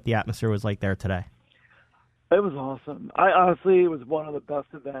about what the atmosphere was like there today. It was awesome. It was one of the best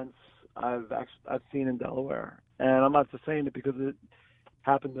events I've seen in Delaware, and I'm not just saying it because it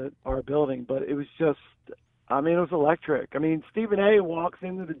happened at our building, but it was just, it was electric. I mean, Stephen A. walks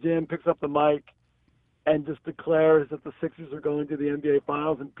into the gym, picks up the mic, and just declares that the Sixers are going to the NBA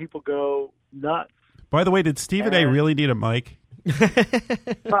Finals, and people go nuts. By the way, did Stephen A. really need a mic?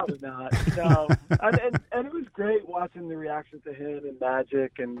 Probably not. No, and it was great watching the reaction to him and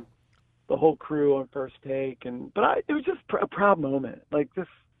Magic and the whole crew on First Take, but it was just a proud moment, just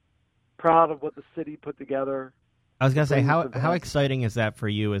proud of what the city put together. I was gonna say, how exciting is that for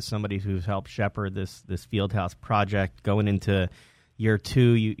you as somebody who's helped shepherd this Fieldhouse project going into year 2?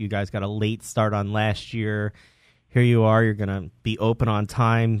 You guys got a late start on last year. Here you are. You're gonna be open on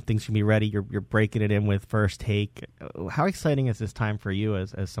time. Things can be ready. You're breaking it in with First Take. How exciting is this time for you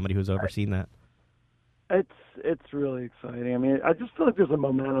as somebody who's overseen that? It's really exciting. I mean, I just feel like there's a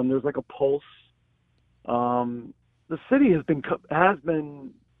momentum. There's like a pulse. The city has been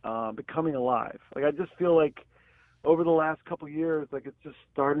becoming alive. I just feel like over the last couple of years, it's just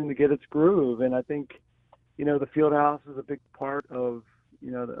starting to get its groove. And I think, the Field House is a big part of,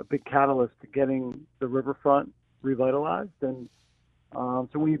 a big catalyst to getting the riverfront revitalized. And so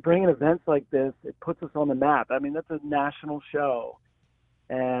when you bring in events like this, it puts us on the map. I mean, that's a national show.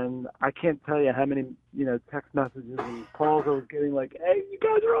 And I can't tell you how many, text messages and calls I was getting "Hey, you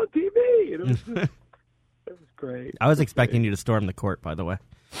guys are on TV." And it was just, it was great. I was expecting you to storm the court, by the way.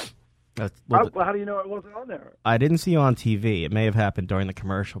 How do you know I wasn't on there? I didn't see you on TV. It may have happened during the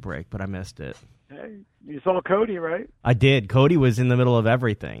commercial break, but I missed it. Hey, you saw Cody, right? I did. Cody was in the middle of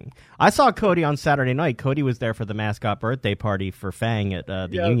everything. I saw Cody on Saturday night. Cody was there for the mascot birthday party for Fang at the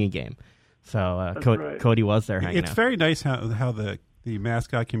Union game. So right. Cody was there hanging out. It's very nice how the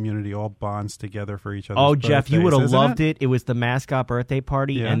mascot community all bonds together for each other. Oh, Jeff, you would have loved it. It was the mascot birthday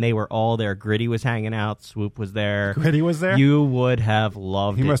party, and they were all there. Gritty was hanging out. Swoop was there. Gritty was there? You would have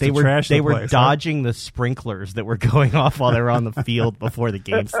loved he it. Must have trashed they the were place, dodging the sprinklers that were going off while they were on the field before the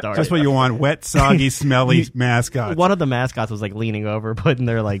game started. That's what you want, wet, soggy, smelly mascots. One of the mascots was like leaning over, putting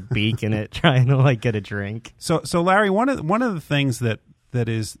their like beak in it, trying to like get a drink. So Larry, one of the things that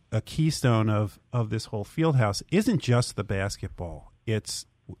is a keystone of this whole field house isn't just the basketball. It's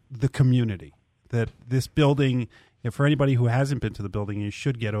the community. That this building, if for anybody who hasn't been to the building, you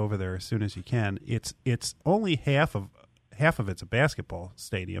should get over there as soon as you can. It's only half of it's a basketball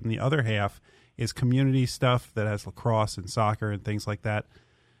stadium. The other half is community stuff that has lacrosse and soccer and things like that.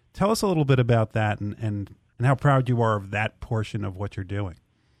 Tell us a little bit about that and how proud you are of that portion of what you're doing.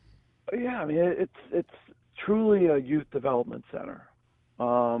 Yeah, I mean it's truly a youth development center.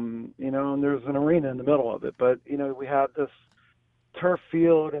 And there's an arena in the middle of it, but we have this turf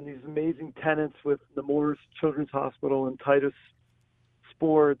field and these amazing tenants with the Moores Children's Hospital and Titus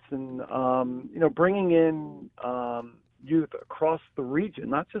Sports, and bringing in youth across the region,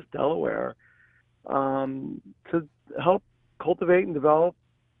 not just Delaware, to help cultivate and develop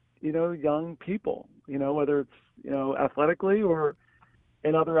young people, whether it's athletically or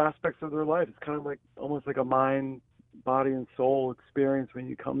in other aspects of their life. It's kind of like almost like a mind, body, and soul experience when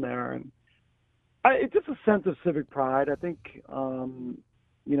you come there, and it's just a sense of civic pride. I think,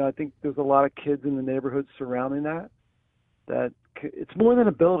 I think there's a lot of kids in the neighborhood surrounding that it's more than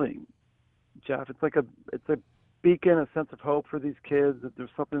a building, Jeff. It's a beacon, a sense of hope for these kids, that there's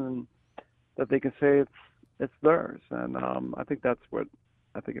something that they can say it's theirs. And I think that's what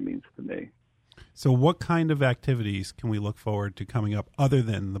I think it means to me. So what kind of activities can we look forward to coming up other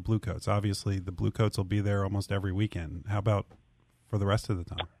than the BlueCoats? Obviously, the BlueCoats will be there almost every weekend. How about for the rest of the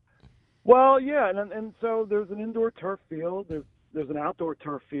time? Well, yeah, and so there's an indoor turf field, there's an outdoor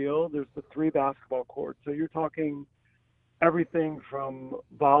turf field, there's the 3 basketball courts. So you're talking everything from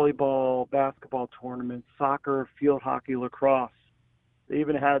volleyball, basketball tournaments, soccer, field hockey, lacrosse. They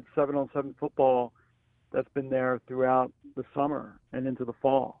even had 7-on-7 football that's been there throughout the summer and into the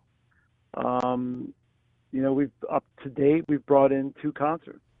fall. We've up to date, we've brought in 2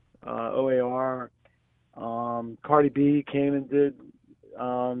 concerts. OAR, Cardi B came and did,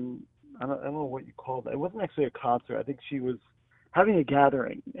 I don't know what you call that. It wasn't actually a concert. I think she was having a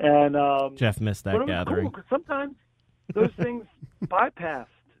gathering. And Jeff missed that gathering. Cool, 'cause sometimes those things bypassed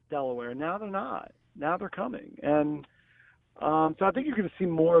Delaware. Now they're not. Now they're coming. And so I think you're going to see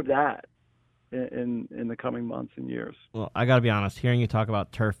more of that in the coming months and years. Well, I got to be honest. Hearing you talk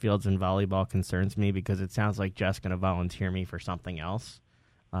about turf fields and volleyball concerns me, because it sounds like Jeff's going to volunteer me for something else.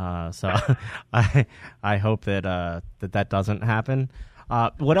 So I hope that that doesn't happen.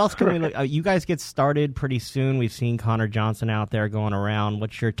 What else can we look? You guys get started pretty soon. We've seen Connor Johnson out there going around.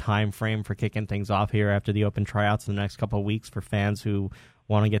 What's your time frame for kicking things off here after the Open Tryouts in the next couple of weeks for fans who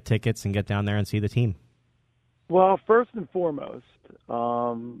want to get tickets and get down there and see the team? Well, first and foremost,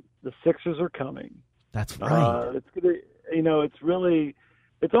 the Sixers are coming. That's right. It's gonna,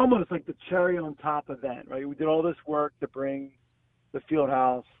 it's almost like the cherry on top event, right? We did all this work to bring the field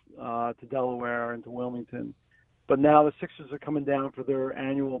house to Delaware and to Wilmington. But now the Sixers are coming down for their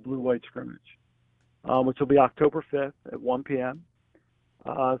annual blue-white scrimmage, which will be October 5th at 1 p.m.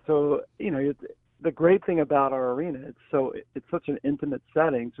 So, the great thing about our arena, it's such an intimate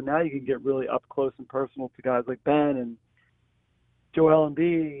setting. So now you can get really up close and personal to guys like Ben and Joel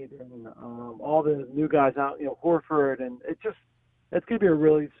Embiid and all the new guys out, Horford. And it's going to be a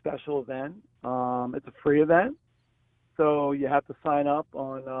really special event. It's a free event. So you have to sign up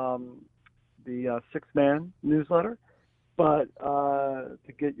on the 6-man newsletter, but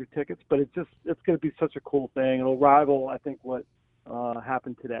to get your tickets. But it's going to be such a cool thing. It'll rival, I think, what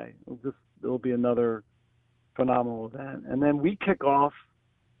happened today. It'll be another phenomenal event. And then we kick off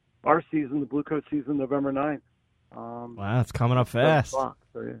our season, the BlueCoats season, November 9th. Wow, it's coming up fast. So,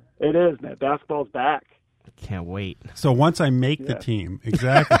 yeah. It is, man. Basketball's back. Can't wait. So once I make the team,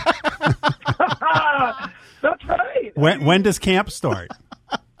 exactly. That's right. When does camp start?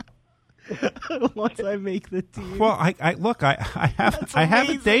 Once I make the team. Well, I have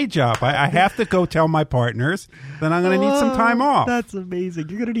a day job. I have to go tell my partners that I'm going to need some time off. That's amazing.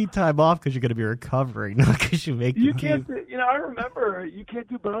 You're going to need time off because you're going to be recovering, not because you make the team. I remember you can't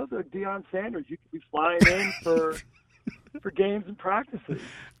do both. Like Deion Sanders, you could be flying in for for games and practices.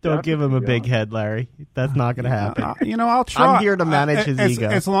 Don't give him a big head, Larry. That's not going to happen. I'll try. I'm here to manage his ego.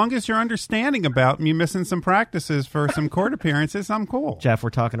 As long as you're understanding about me missing some practices for some court appearances, I'm cool. Jeff, we're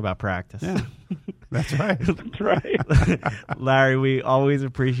talking about practice. Yeah, that's right. That's right. Larry, we always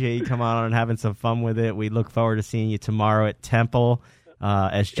appreciate you coming on and having some fun with it. We look forward to seeing you tomorrow at Temple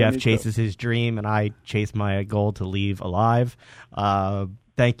as Jeff chases his dream and I chase my goal to leave alive.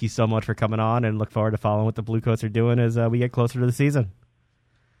 Thank you so much for coming on, and look forward to following what the Bluecoats are doing as we get closer to the season.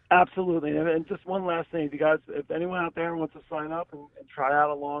 Absolutely. And just one last thing. If anyone out there wants to sign up and try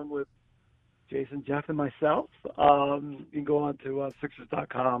out along with Jason, Jeff, and myself, you can go on to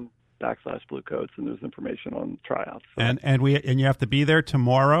Sixers.com/Bluecoats, and there's information on tryouts. So. And you have to be there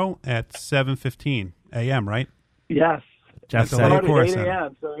tomorrow at 7:15 a.m., right? Yes. Jeff starting at 8 said.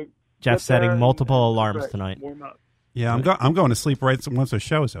 a.m. So Jeff setting multiple alarms tonight. Warm up. Yeah, I'm going to sleep right once the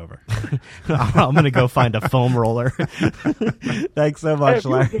show's over. I'm going to go find a foam roller. Thanks so much,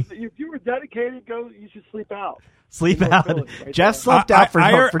 Larry. If you were dedicated, you should sleep out. Sleep out. Phillies, right Jeff there. slept out for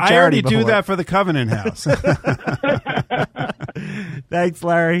charity. I already before. do that for the Covenant House. Thanks,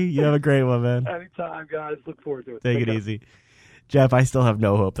 Larry. You have a great one, man. Anytime, guys. Look forward to it. Take it easy. Jeff, I still have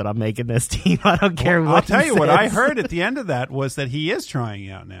no hope that I'm making this team. I don't care what I'll tell you what I says. heard at the end of that was that he is trying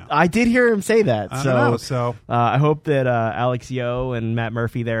out now. I did hear him say that. So I hope that Alex Yo and Matt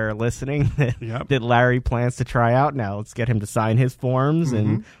Murphy there are listening. That Larry plans to try out now. Let's get him to sign his forms.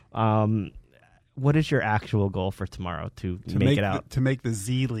 And what is your actual goal for tomorrow to make it out? To make the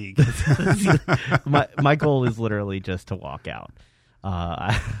Z League. my goal is literally just to walk out.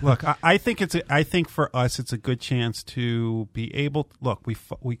 Look, I think for us it's a good chance to be able. Look,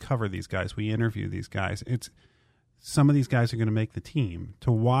 we cover these guys, we interview these guys. Some of these guys are going to make the team.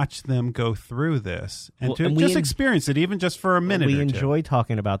 To watch them go through this and just experience it, even just for a minute. We or enjoy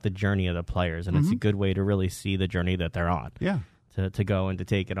talking about the journey of the players, and it's a good way to really see the journey that they're on. Yeah. To go and to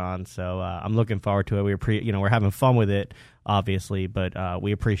take it on. So I'm looking forward to it. We're having fun with it, obviously, but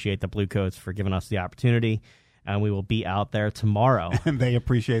we appreciate the Bluecoats for giving us the opportunity. And we will be out there tomorrow. And they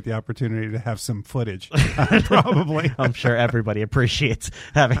appreciate the opportunity to have some footage. Probably. I'm sure everybody appreciates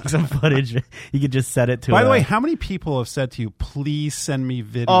having some footage. You could just set it to By the way, how many people have said to you, please send me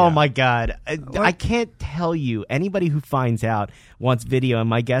video? Oh, my God. I can't tell you. Anybody who finds out wants video, and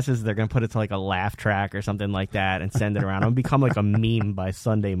my guess is they're going to put it to like a laugh track or something like that and send it around. It'll become like a meme by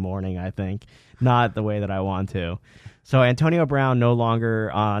Sunday morning, I think. Not the way that I want to. So Antonio Brown no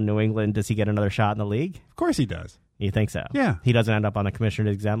longer on New England. Does he get another shot in the league? Of course he does. You think so? Yeah. He doesn't end up on the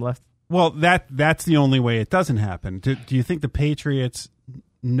commissioner's exempt list? Well, that's the only way it doesn't happen. Do you think the Patriots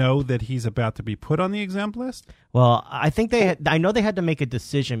know that he's about to be put on the exempt list? Well, I think I know they had to make a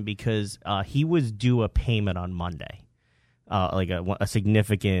decision because he was due a payment on Monday. Like a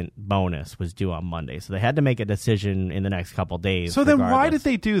significant bonus was due on Monday. So they had to make a decision in the next couple days. So then why did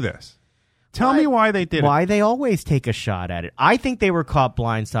they do this? Tell me why they did it. Why they always take a shot at it. I think they were caught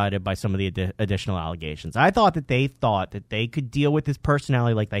blindsided by some of the additional allegations. I thought that they could deal with this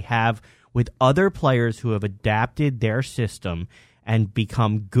personality like they have with other players who have adapted their system and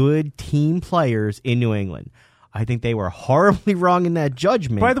become good team players in New England. I think they were horribly wrong in that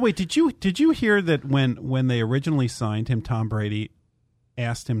judgment. By the way, did you hear that when they originally signed him, Tom Brady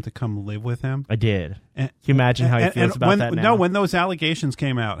asked him to come live with him? I did. Can you imagine how he feels about that now? No, when those allegations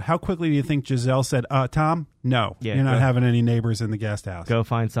came out, how quickly do you think Giselle said, Tom, no, you're not having any neighbors in the guest house. Go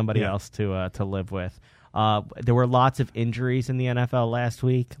find somebody else to live with. There were lots of injuries in the NFL last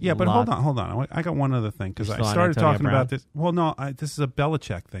week. Yeah, but hold on. I got one other thing because I started talking about this. Well, no, this is a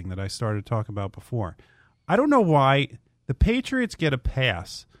Belichick thing that I started talking about before. I don't know why the Patriots get a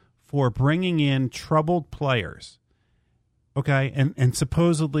pass for bringing in troubled players. Okay, and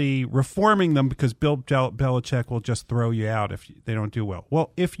supposedly reforming them because Bill Belichick will just throw you out if they don't do well.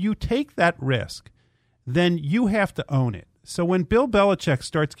 Well, if you take that risk, then you have to own it. So when Bill Belichick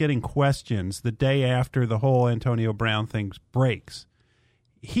starts getting questions the day after the whole Antonio Brown thing breaks,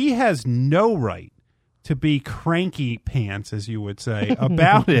 he has no right to be cranky pants, as you would say,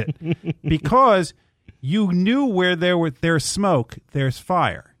 about it because you knew where there's smoke, there's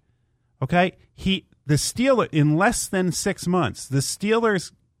fire. Okay? The Steelers, in less than 6 months, the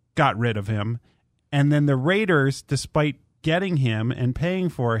Steelers got rid of him, and then the Raiders, despite getting him and paying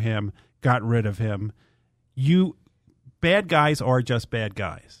for him, got rid of him. Bad guys are just bad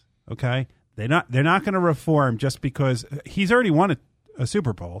guys, okay? They're not going to reform just because he's already won a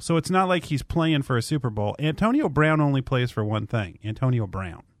Super Bowl, so it's not like he's playing for a Super Bowl. Antonio Brown only plays for one thing, Antonio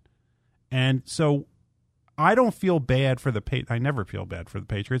Brown. And so I don't feel bad for the I never feel bad for the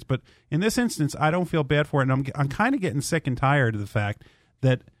Patriots, but in this instance, I don't feel bad for it. And I'm kind of getting sick and tired of the fact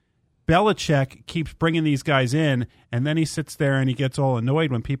that Belichick keeps bringing these guys in, and then he sits there and he gets all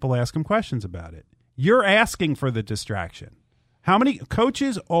annoyed when people ask him questions about it. You're asking for the distraction. How many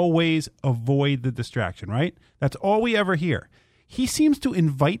coaches always avoid the distraction, right? That's all we ever hear. He seems to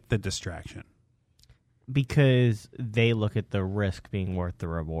invite the distraction. Because they look at the risk being worth the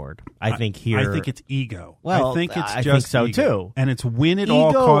reward. I think it's ego. Well, I think it's I just think so ego. too. And it's win at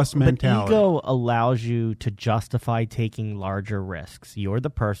all cost mentality. But ego allows you to justify taking larger risks. You're the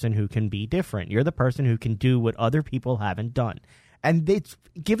person who can be different. You're the person who can do what other people haven't done. And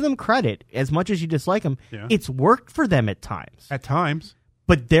give them credit. As much as you dislike them, it's worked for them at times. At times.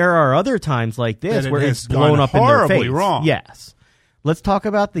 But there are other times like this where it's blown up in their horribly face. Wrong. Yes. Let's talk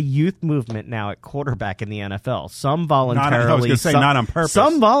about the youth movement now at quarterback in the NFL. Some voluntarily, not on purpose.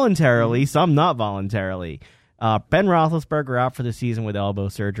 Some voluntarily, some not voluntarily. Ben Roethlisberger out for the season with elbow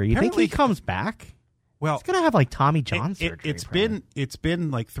surgery. You think he comes back? Well, he's gonna have like Tommy John surgery. It's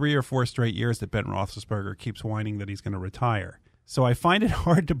been like 3 or 4 straight years that Ben Roethlisberger keeps whining that he's going to retire. So I find it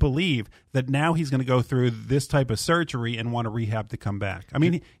hard to believe that now he's going to go through this type of surgery and want to rehab to come back. I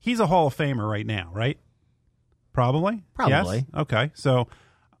mean, he's a Hall of Famer right now, right? Probably. Yes? Okay. So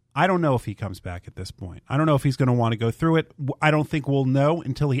I don't know if he comes back at this point. I don't know if he's going to want to go through it. I don't think we'll know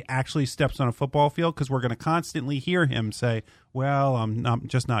until he actually steps on a football field because we're going to constantly hear him say, well, I'm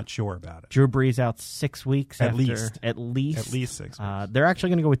just not sure about it. Drew Brees out 6 weeks At after, least. At least 6 weeks. They're actually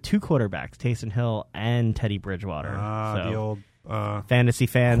going to go with 2 quarterbacks, Taysom Hill and Teddy Bridgewater. The old fantasy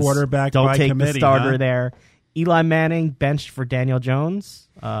fans, quarterback don't by take committee, the starter huh? there. Eli Manning benched for Daniel Jones.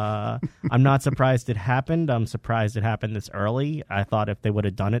 I'm not surprised it happened. I'm surprised it happened this early. I thought if they would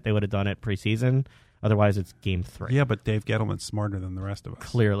have done it, they would have done it preseason. Otherwise, it's game 3. Yeah, but Dave Gettleman's smarter than the rest of us.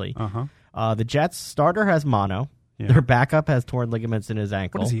 Clearly. Uh-huh. The Jets starter has mono. Yeah. Their backup has torn ligaments in his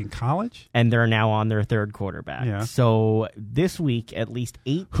ankle. What is he, in college? And they're now on their 3rd quarterback. Yeah. So this week, at least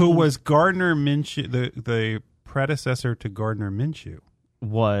 8 Who was Gardner Minshew, the predecessor to Gardner Minshew?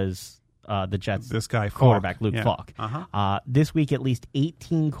 Was the Jets this guy quarterback, Falk. Luke Yeah. Falk. This week, at least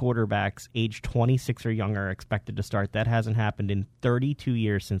 18 quarterbacks aged 26 or younger are expected to start. That hasn't happened in 32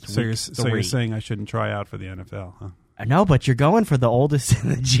 years since So week 3. So you're saying I shouldn't try out for the NFL, huh? No, but you're going for the oldest in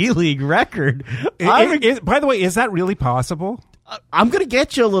the G League record. By the way, is that really possible? I'm going to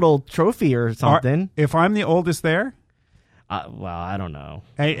get you a little trophy or something. If I'm the oldest there? Well, I don't know.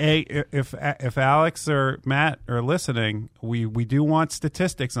 Hey, if Alex or Matt are listening, we do want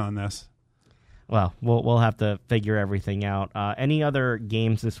statistics on this. Well, we'll have to figure everything out. Any other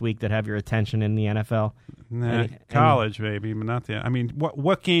games this week that have your attention in the NFL? College, maybe, but not the. I mean,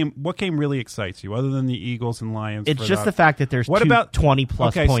 what game really excites you other than the Eagles and Lions? It's just the fact that there's what 2 about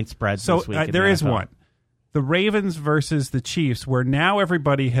 20-plus point spreads so this week. There is NFL. one. The Ravens versus the Chiefs, where now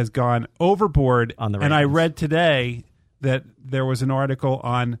everybody has gone overboard. On the and I Ravens. read today that there was an article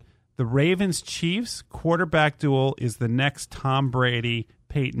on the Ravens-Chiefs quarterback duel is the next Tom Brady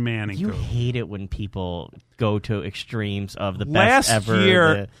Peyton Manning. You duel. hate it when people go to extremes of the Last best ever.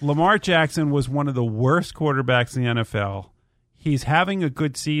 year, Lamar Jackson was one of the worst quarterbacks in the NFL. He's having a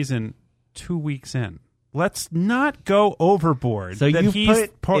good season 2 weeks in. Let's not go overboard. So that you've he's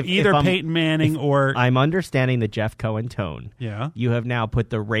put, either if I'm- Peyton Manning or... I'm understanding the Jeff Cohen tone. Yeah. You have now put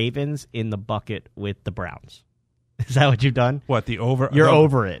the Ravens in the bucket with the Browns. Is that what you've done? What, the over? You're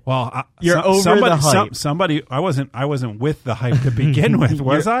over it. Well, You're over somebody, the hype. somebody, I wasn't with the hype to begin with,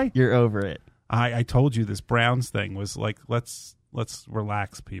 was I? You're over it. I told you this Browns thing was like, let's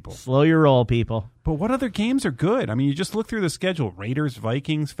relax, people. Slow your roll, people. But what other games are good? I mean, you just look through the schedule: Raiders,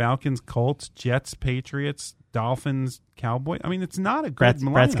 Vikings, Falcons, Colts, Jets, Patriots, Dolphins, Cowboys. I mean, it's not a good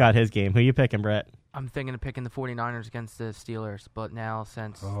lineup. Brett's got his game. Who you picking, Brett? I'm thinking of picking the 49ers against the Steelers, but now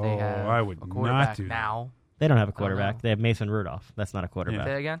since Oh, they have I would a not quarterback do that. now. They don't have a I don't quarterback. know. They have Mason Rudolph. That's not a quarterback.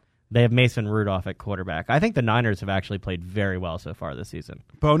 Say that again? They have Mason Rudolph at quarterback. I think the Niners have actually played very well so far this season.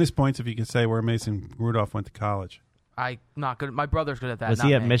 Bonus points if you can say where Mason Rudolph went to college. I'm not good. My brother's good at that. Was not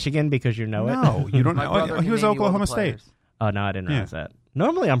he at me. Michigan because you know it? No, you don't My know. brother He can was name you all Oklahoma the State. players. Oh, no, I didn't realize that.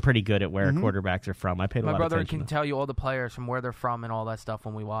 Normally, I'm pretty good at where quarterbacks are from. I paid a My lot of brother attention. can tell you all the players from where they're from and all that stuff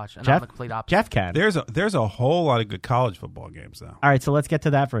when we watch. And Jeff- I'm the complete opposite. Jeff can. There's a whole lot of good college football games though. All right, so let's get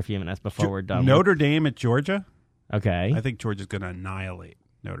to that for a few minutes before we're done. Notre Dame at Georgia. Okay. I think Georgia's going to annihilate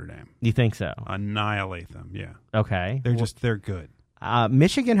Notre Dame. You think so? Annihilate them. Yeah, Okay. they're good.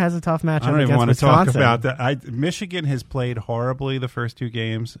 Michigan has a tough matchup I don't even against want to talk Wisconsin. about that. Michigan has played horribly the first 2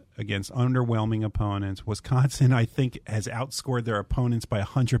 games against underwhelming opponents. Wisconsin, I think, has outscored their opponents by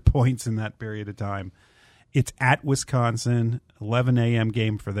 100 points in that period of time. It's at Wisconsin, 11 a.m.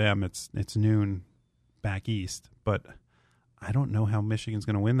 game for them. It's noon back east. But I don't know how Michigan's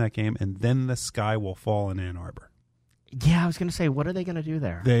going to win that game, and then the sky will fall in Ann Arbor. Yeah, I was going to say, what are they going to do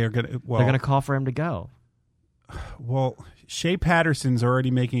there? They are going to. Well, they're going to call for him to go. Well, Shea Patterson's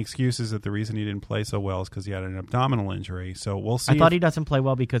already making excuses that the reason he didn't play so well is because he had an abdominal injury. So we'll see. I thought he doesn't play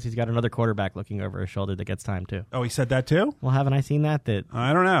well because he's got another quarterback looking over his shoulder that gets time too. Oh, he said that too? Well, haven't I seen that?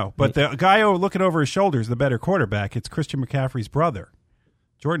 I don't know. But the guy looking over his shoulder is the better quarterback. It's Christian McCaffrey's brother,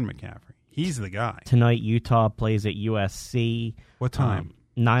 Jordan McCaffrey. He's the guy. Tonight, Utah plays at USC. What time?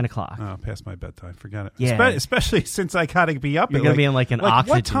 9 o'clock. Oh, past my bedtime. Forget it. Yeah. Especially since I got to be up. You're going to be in like an oxygen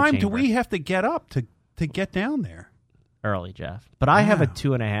what time chamber. do we have to get up to get down there? Early, Jeff. But I have a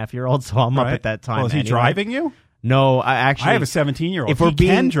 2.5-year-old, so I'm up at that time. Well, is he anyway. driving you? No, I have a 17-year-old. If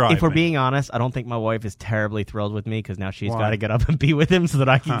we're being honest, I don't think my wife is terribly thrilled with me because now she's got to get up and be with him so that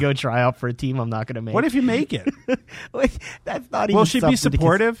I can go try out for a team I'm not going to make. What if you make it? That's not even. Will she be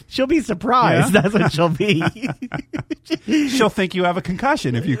supportive? She'll be surprised. Yeah? That's what she'll be. She'll think you have a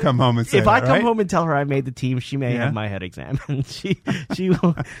concussion if you come home and say if that, I come home and tell her I made the team, she may have my head examined. She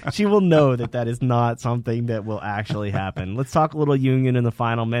will know that is not something that will actually happen. Let's talk a little Union in the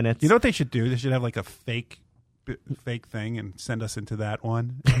final minutes. You know what they should do? They should have like a fake thing and send us into that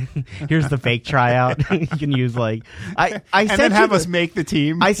one. Here's the fake tryout. You can use like I and then have us make the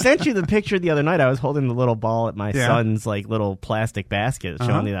team. I sent you the picture the other night. I was holding the little ball at my son's like little plastic basket,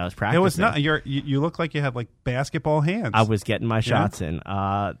 showing me that I was practicing. It was not. You look like you had like basketball hands. I was getting my shots in.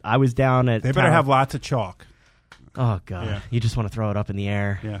 I was down at. They better have lots of chalk. Oh God! You just want to throw it up in the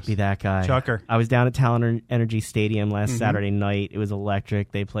air. Yes. Be that guy. Chucker. I was down at Talon Energy Stadium last Saturday night. It was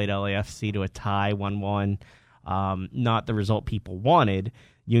electric. They played LAFC to a tie, 1-1. Not the result people wanted.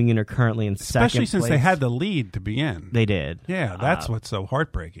 Union are currently in second Especially since place. they had the lead to begin. They did. Yeah, that's what's so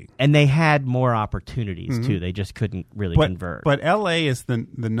heartbreaking. And they had more opportunities, too. They just couldn't really convert. But L.A. is the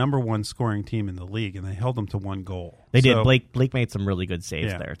number one scoring team in the league, and they held them to one goal. They did. Blake made some really good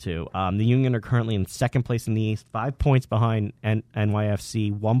saves there, too. The Union are currently in second place in the East, 5 points behind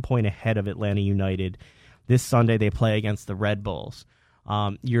NYFC, 1 point ahead of Atlanta United. This Sunday, they play against the Red Bulls.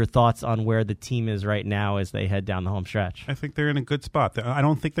 Your thoughts on where the team is right now as they head down the home stretch? I think they're in a good spot. I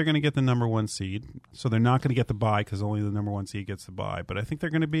don't think they're going to get the number one seed, so they're not going to get the bye because only the number one seed gets the bye. But I think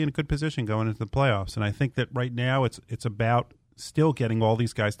they're going to be in a good position going into the playoffs. And I think that right now it's about still getting all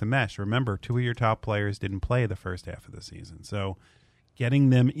these guys to mesh. Remember, 2 of your top players didn't play the first half of the season, so getting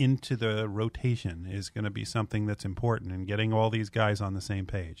them into the rotation is going to be something that's important, and getting all these guys on the same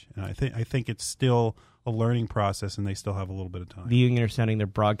page. And I think it's still a learning process, and they still have a little bit of time. The Union are sending their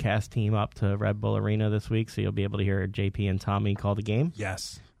broadcast team up to Red Bull Arena this week, so you'll be able to hear JP and Tommy call the game.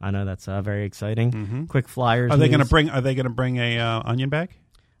 Yes, I know that's very exciting. Quick Flyers. Are they going to bring a onion bag?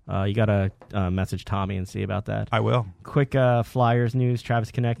 You got to message Tommy and see about that. I will. Quick Flyers news.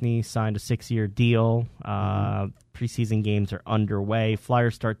 Travis Konechny signed a 6-year deal. Preseason games are underway.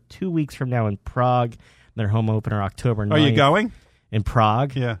 Flyers start 2 weeks from now in Prague. Their home opener October 9th. Are you going? In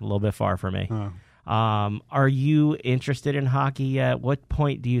Prague? Yeah. A little bit far for me. Oh. Are you interested in hockey yet? What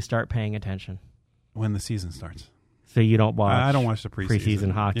point do you start paying attention? When the season starts. So you don't watch? I don't watch the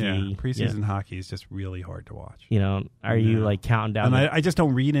preseason hockey. Yeah, preseason hockey is just really hard to watch. You know, are you like counting down? And I just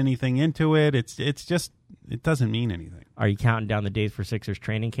don't read anything into it. It's just it doesn't mean anything. Are you counting down the days for Sixers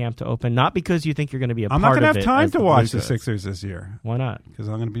training camp to open? Not because you think you're going to be a I'm part of it. I'm not going to have time to watch the BlueCoats. Sixers this year. Why not? Because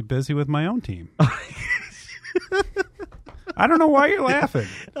I'm going to be busy with my own team. I don't know why you're laughing.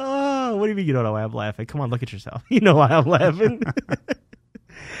 Oh, what do you mean you don't know why I'm laughing? Come on, look at yourself. You know why I'm laughing.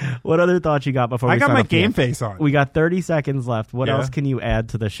 What other thoughts you got before we I got start my off game the face on. We got 30 seconds left. What Yeah. else can you add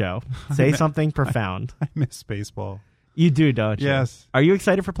to the show? Say something profound. I miss baseball. You do, don't you? Yes. Are you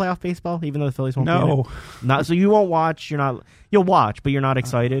excited for playoff baseball, even though the Phillies won't be in No. it? Not so you won't watch. You'll watch, but you're not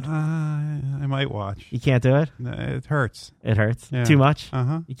excited. I might watch. You can't do it. It hurts. It hurts Yeah. too much.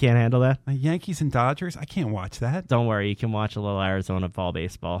 Uh-huh. You can't handle that. Yankees and Dodgers? I can't watch that. Don't worry, you can watch a little Arizona fall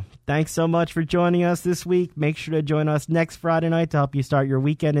baseball. Thanks so much for joining us this week. Make sure to join us next Friday night to help you start your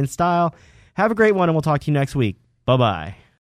weekend in style. Have a great one, and we'll talk to you next week. Bye-bye.